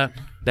like that.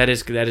 That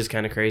is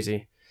kind of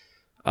crazy.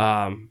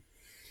 But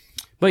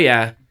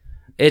yeah,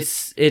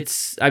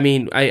 it's. I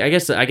mean, I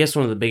guess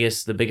one of the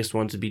biggest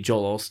ones would be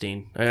Joel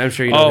Osteen. I'm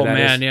sure you know who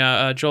that is.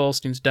 Yeah, Joel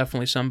Osteen's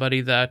definitely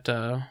somebody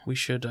that we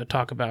should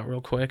talk about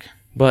real quick.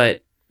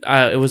 But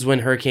it was when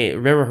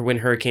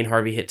Hurricane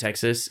Harvey hit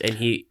Texas, and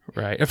he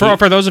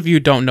for those of you who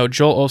don't know,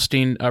 Joel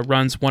Osteen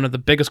runs one of the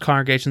biggest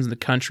congregations in the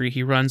country.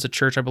 He runs a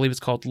church, I believe it's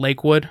called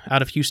Lakewood,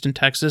 out of Houston,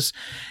 Texas,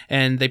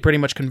 and they pretty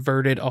much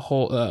converted a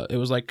whole. It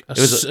was like a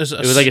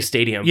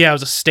stadium. Yeah, it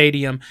was a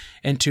stadium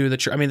into the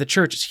church. I mean, the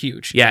church is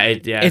huge. Yeah,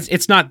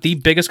 It's not the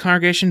biggest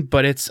congregation,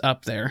 but it's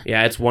up there.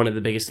 Yeah, it's one of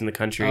the biggest in the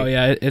country. Oh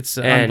yeah, it's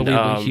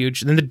unbelievably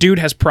huge. And then the dude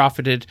has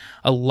profited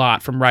a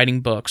lot from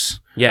writing books.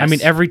 Yes. I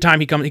mean, every time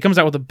he comes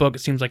out with a book, it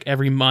seems like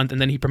every month, and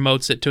then he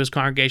promotes it to his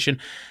congregation,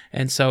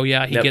 and so he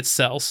gets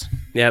sells.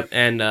 Yep,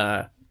 and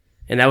that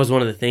was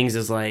one of the things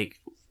is like,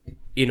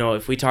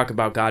 if we talk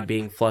about God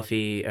being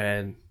fluffy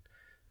and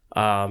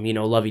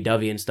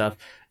lovey-dovey and stuff,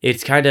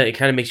 it kind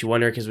of makes you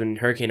wonder, because when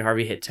Hurricane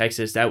Harvey hit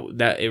Texas,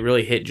 that it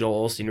really hit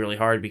Joel Osteen really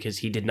hard, because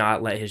he did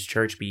not let his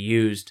church be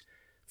used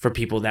for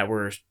people that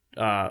were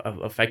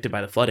affected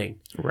by the flooding.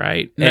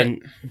 Right.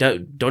 And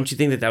don't you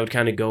think that would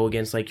kind of go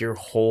against like your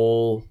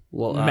whole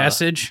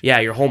message? Yeah,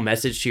 your whole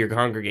message to your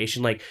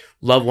congregation, like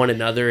love one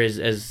another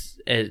as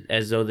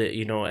as though that,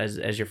 you know,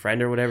 as your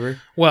friend or whatever.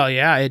 Well,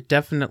 yeah, it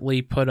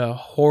definitely put a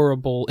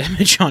horrible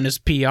image on his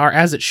PR,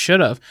 as it should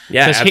have.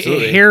 Yeah,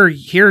 absolutely.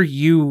 Here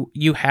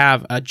you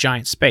have a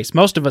giant space.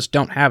 Most of us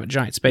don't have a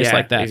giant space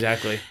like that.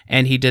 Exactly.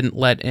 And he didn't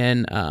let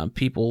in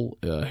people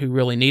who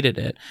really needed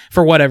it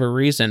for whatever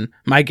reason.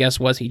 My guess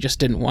was he just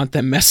didn't want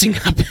them messing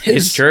up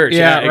his church.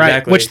 Yeah, right.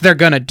 exactly. Which they're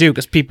gonna do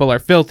because people are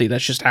filthy.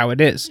 That's just how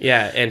it is.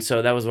 Yeah, and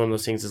so that was one of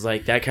those things. Is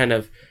like that kind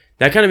of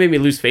made me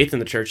lose faith in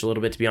the church a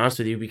little bit, to be honest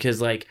with you,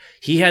 because like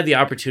he had the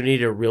opportunity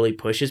to really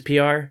push his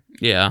PR.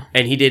 Yeah.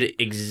 And he did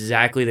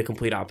exactly the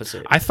complete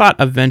opposite. I thought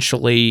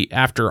eventually,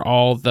 after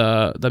all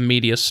the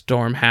media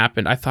storm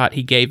happened, I thought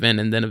he gave in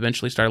and then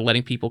eventually started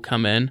letting people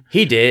come in.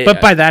 He did.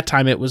 But by that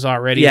time, it was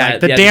already,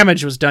 the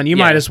damage was done. You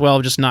might as well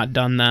have just not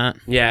done that.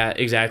 Yeah,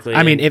 exactly.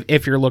 I mean,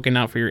 if you're looking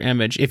out for your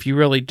image, if you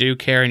really do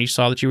care and you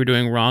saw that you were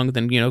doing wrong,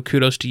 then, you know,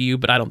 kudos to you,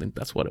 but I don't think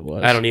that's what it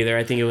was. I don't either.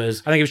 I think he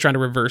was trying to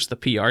reverse the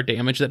PR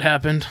damage that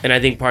happened. And I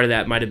think part of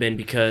that might have been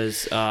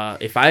because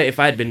if I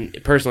had been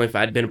a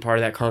part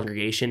of that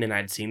congregation and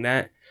I'd seen that,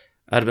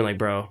 I'd have been like,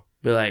 bro,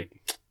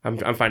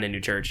 I'm finding a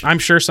new church. I'm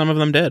sure some of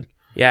them did.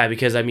 Yeah,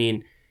 because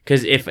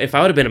if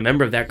I would have been a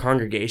member of that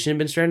congregation and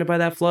been stranded by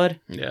that flood,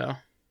 yeah,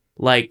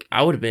 like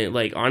I would have been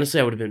honestly,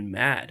 I would have been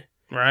mad,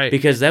 right?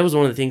 Because that was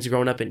one of the things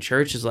growing up in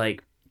church is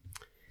like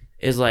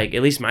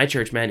at least my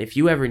church, man. If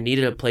you ever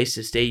needed a place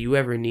to stay, you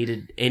ever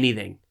needed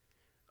anything,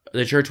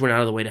 the church went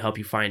out of the way to help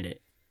you find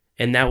it,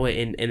 and that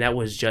way, and that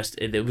was just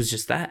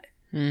that.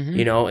 Mm-hmm.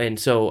 You know, and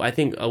so I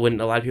think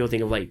when a lot of people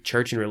think of like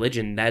church and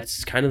religion,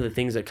 that's kind of the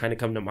things that kind of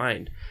come to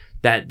mind.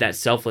 That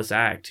selfless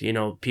act, you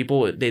know,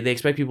 people they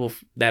expect people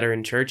that are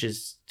in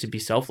churches to be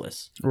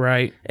selfless,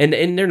 right? And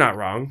they're not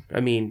wrong. I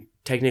mean,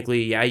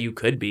 technically, yeah, you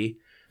could be,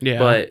 yeah.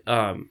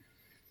 But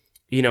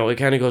you know, it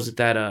kind of goes with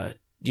that.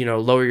 You know,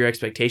 lower your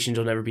expectations,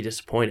 you'll never be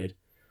disappointed.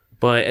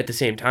 But at the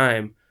same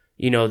time,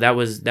 you know, that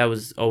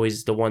was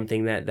always the one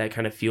thing that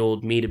kind of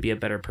fueled me to be a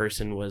better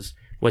person was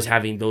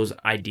having those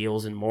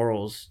ideals and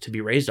morals to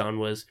be raised on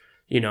was,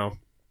 you know,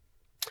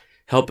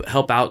 help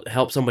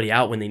somebody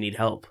out when they need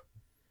help,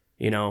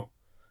 you know.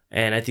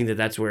 And I think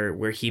that's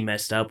where he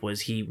messed up was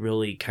he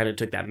really kind of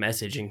took that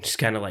message and just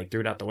kind of like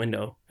threw it out the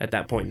window at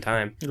that point in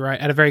time. Right,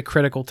 at a very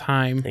critical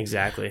time.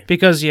 Exactly.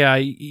 Because, yeah,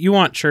 you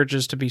want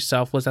churches to be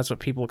selfless. That's what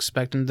people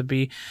expect them to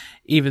be.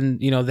 Even,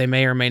 you know, they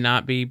may or may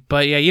not be.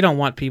 But, yeah, you don't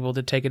want people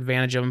to take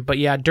advantage of them. But,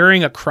 yeah,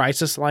 during a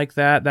crisis like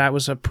that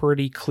was a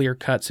pretty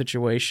clear-cut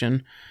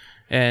situation.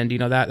 And, you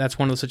know, that's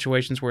one of the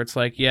situations where it's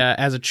like, yeah,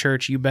 as a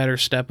church, you better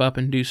step up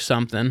and do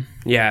something.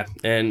 Yeah,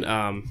 and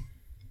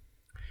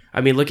I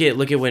mean, look at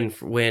when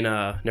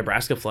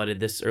Nebraska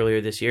flooded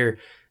earlier this year.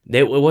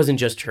 It wasn't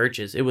just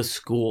churches; it was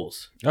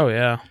schools. Oh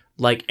yeah,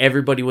 like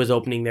everybody was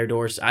opening their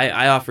doors.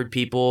 I offered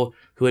people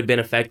who had been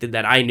affected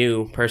that I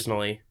knew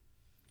personally.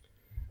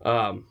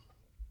 I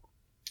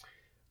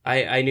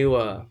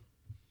knew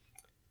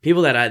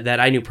people that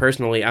I knew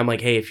personally. I'm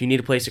like, hey, if you need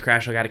a place to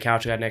crash, I got a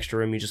couch, I got an extra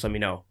room. You just let me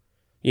know.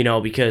 You know,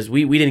 because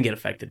we didn't get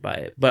affected by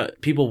it,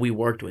 but people we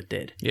worked with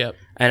did. Yep.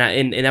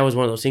 And that was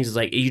one of those things. Is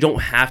like you don't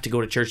have to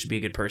go to church to be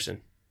a good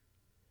person.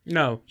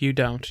 No, you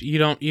don't. You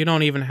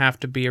don't even have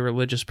to be a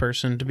religious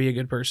person to be a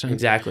good person.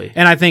 Exactly.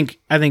 And I think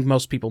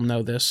most people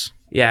know this.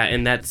 Yeah,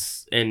 and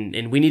that's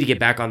and we need to get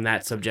back on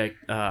that subject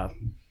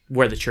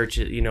where the church,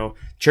 you know,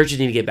 churches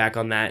need to get back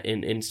on that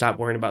and stop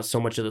worrying about so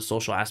much of the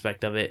social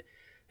aspect of it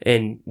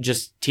and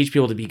just teach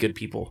people to be good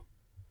people.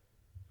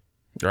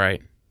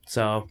 Right.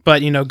 So,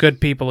 but you know,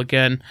 good people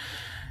again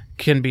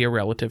can be a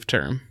relative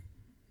term.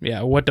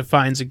 Yeah, what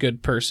defines a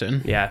good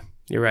person? Yeah,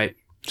 you're right.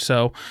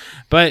 So,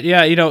 but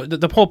yeah, you know,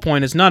 the whole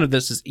point is none of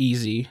this is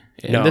easy.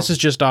 And No. This is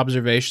just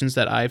observations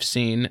that I've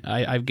seen.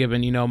 I've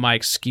given, you know, my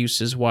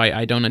excuses why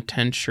I don't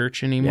attend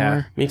church anymore.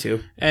 Yeah, me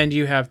too. And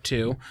you have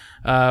too.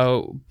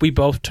 We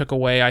both took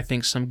away, I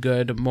think, some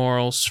good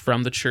morals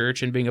from the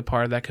church and being a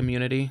part of that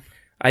community.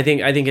 I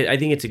think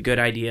it's a good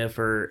idea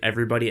for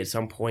everybody at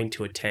some point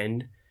to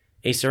attend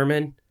a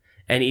sermon,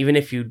 and even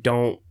if you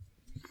don't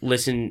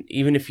listen,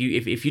 even if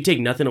you take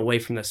nothing away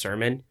from the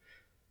sermon,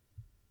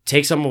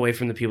 take something away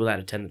from the people that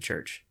attend the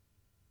church.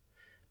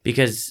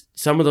 Because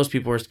some of those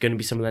people are going to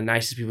be some of the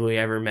nicest people you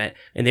ever met,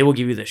 and they will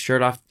give you the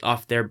shirt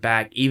off their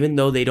back, even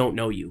though they don't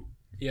know you.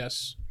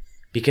 Yes.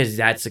 Because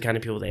that's the kind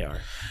of people they are.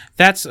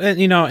 That's,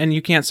 you know, and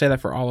you can't say that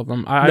for all of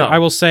them. No. I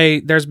will say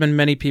there's been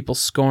many people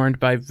scorned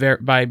by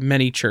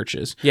many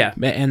churches. Yeah.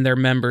 And their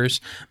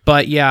members.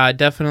 But yeah,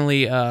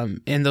 definitely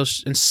in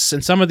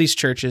some of these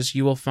churches,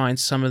 you will find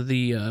some of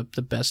the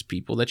best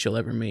people that you'll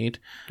ever meet.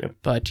 Yep.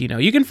 But, you know,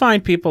 you can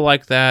find people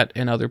like that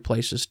in other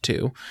places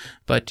too.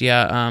 But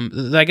yeah,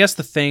 I guess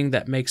the thing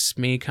that makes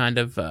me kind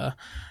of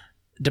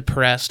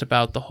depressed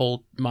about the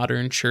whole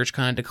modern church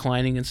kind of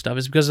declining and stuff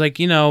is because, like,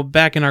 you know,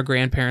 back in our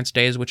grandparents'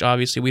 days, which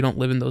obviously we don't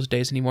live in those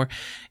days anymore,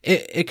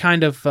 it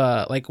kind of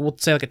like, we'll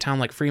say like a town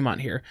like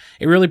Fremont here,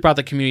 it really brought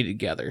the community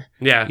together.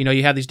 Yeah. You know,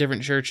 you had these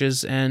different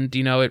churches, and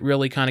you know, it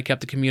really kind of kept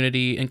the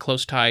community in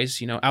close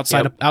ties, you know,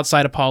 outside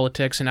of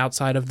politics and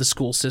outside of the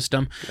school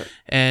system. Yep.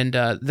 And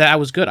that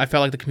was good. I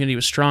felt like the community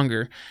was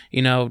stronger.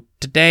 You know,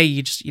 today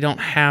you don't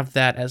have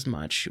that as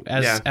much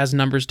as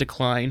numbers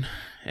decline.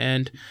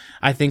 And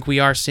I think we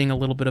are seeing a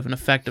little bit of an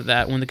effect of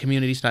that when the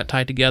community's not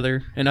tied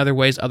together in other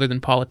ways other than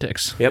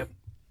politics. Yep.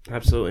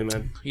 Absolutely,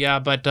 man. Yeah,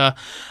 but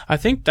I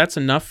think that's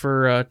enough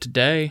for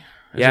today.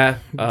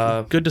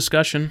 Good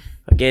discussion.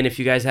 Again, if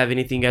you guys have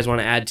anything you guys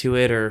want to add to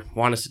it or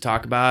want us to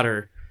talk about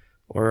or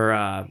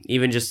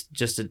even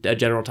just a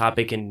general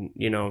topic and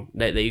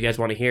that you guys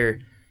want to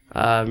hear,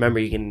 remember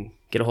you can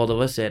get a hold of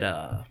us at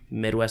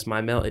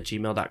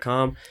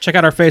midwestmindmelt@gmail.com. Check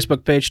out our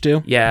Facebook page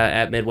too. Yeah,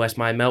 at Midwest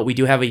Mind Melt. We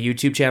do have a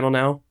YouTube channel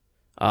now.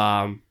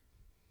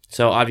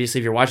 So obviously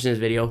if you're watching this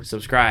video,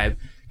 subscribe,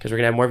 because we're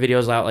going to have more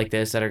videos out like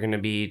this that are going to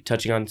be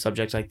touching on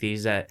subjects like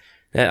these that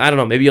I don't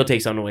know, maybe you'll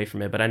take something away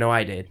from it, but I know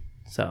I did.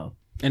 So.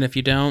 And if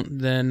you don't,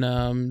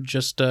 then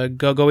just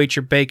go eat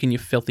your bacon, you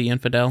filthy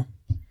infidel.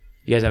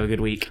 You guys have a good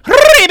week.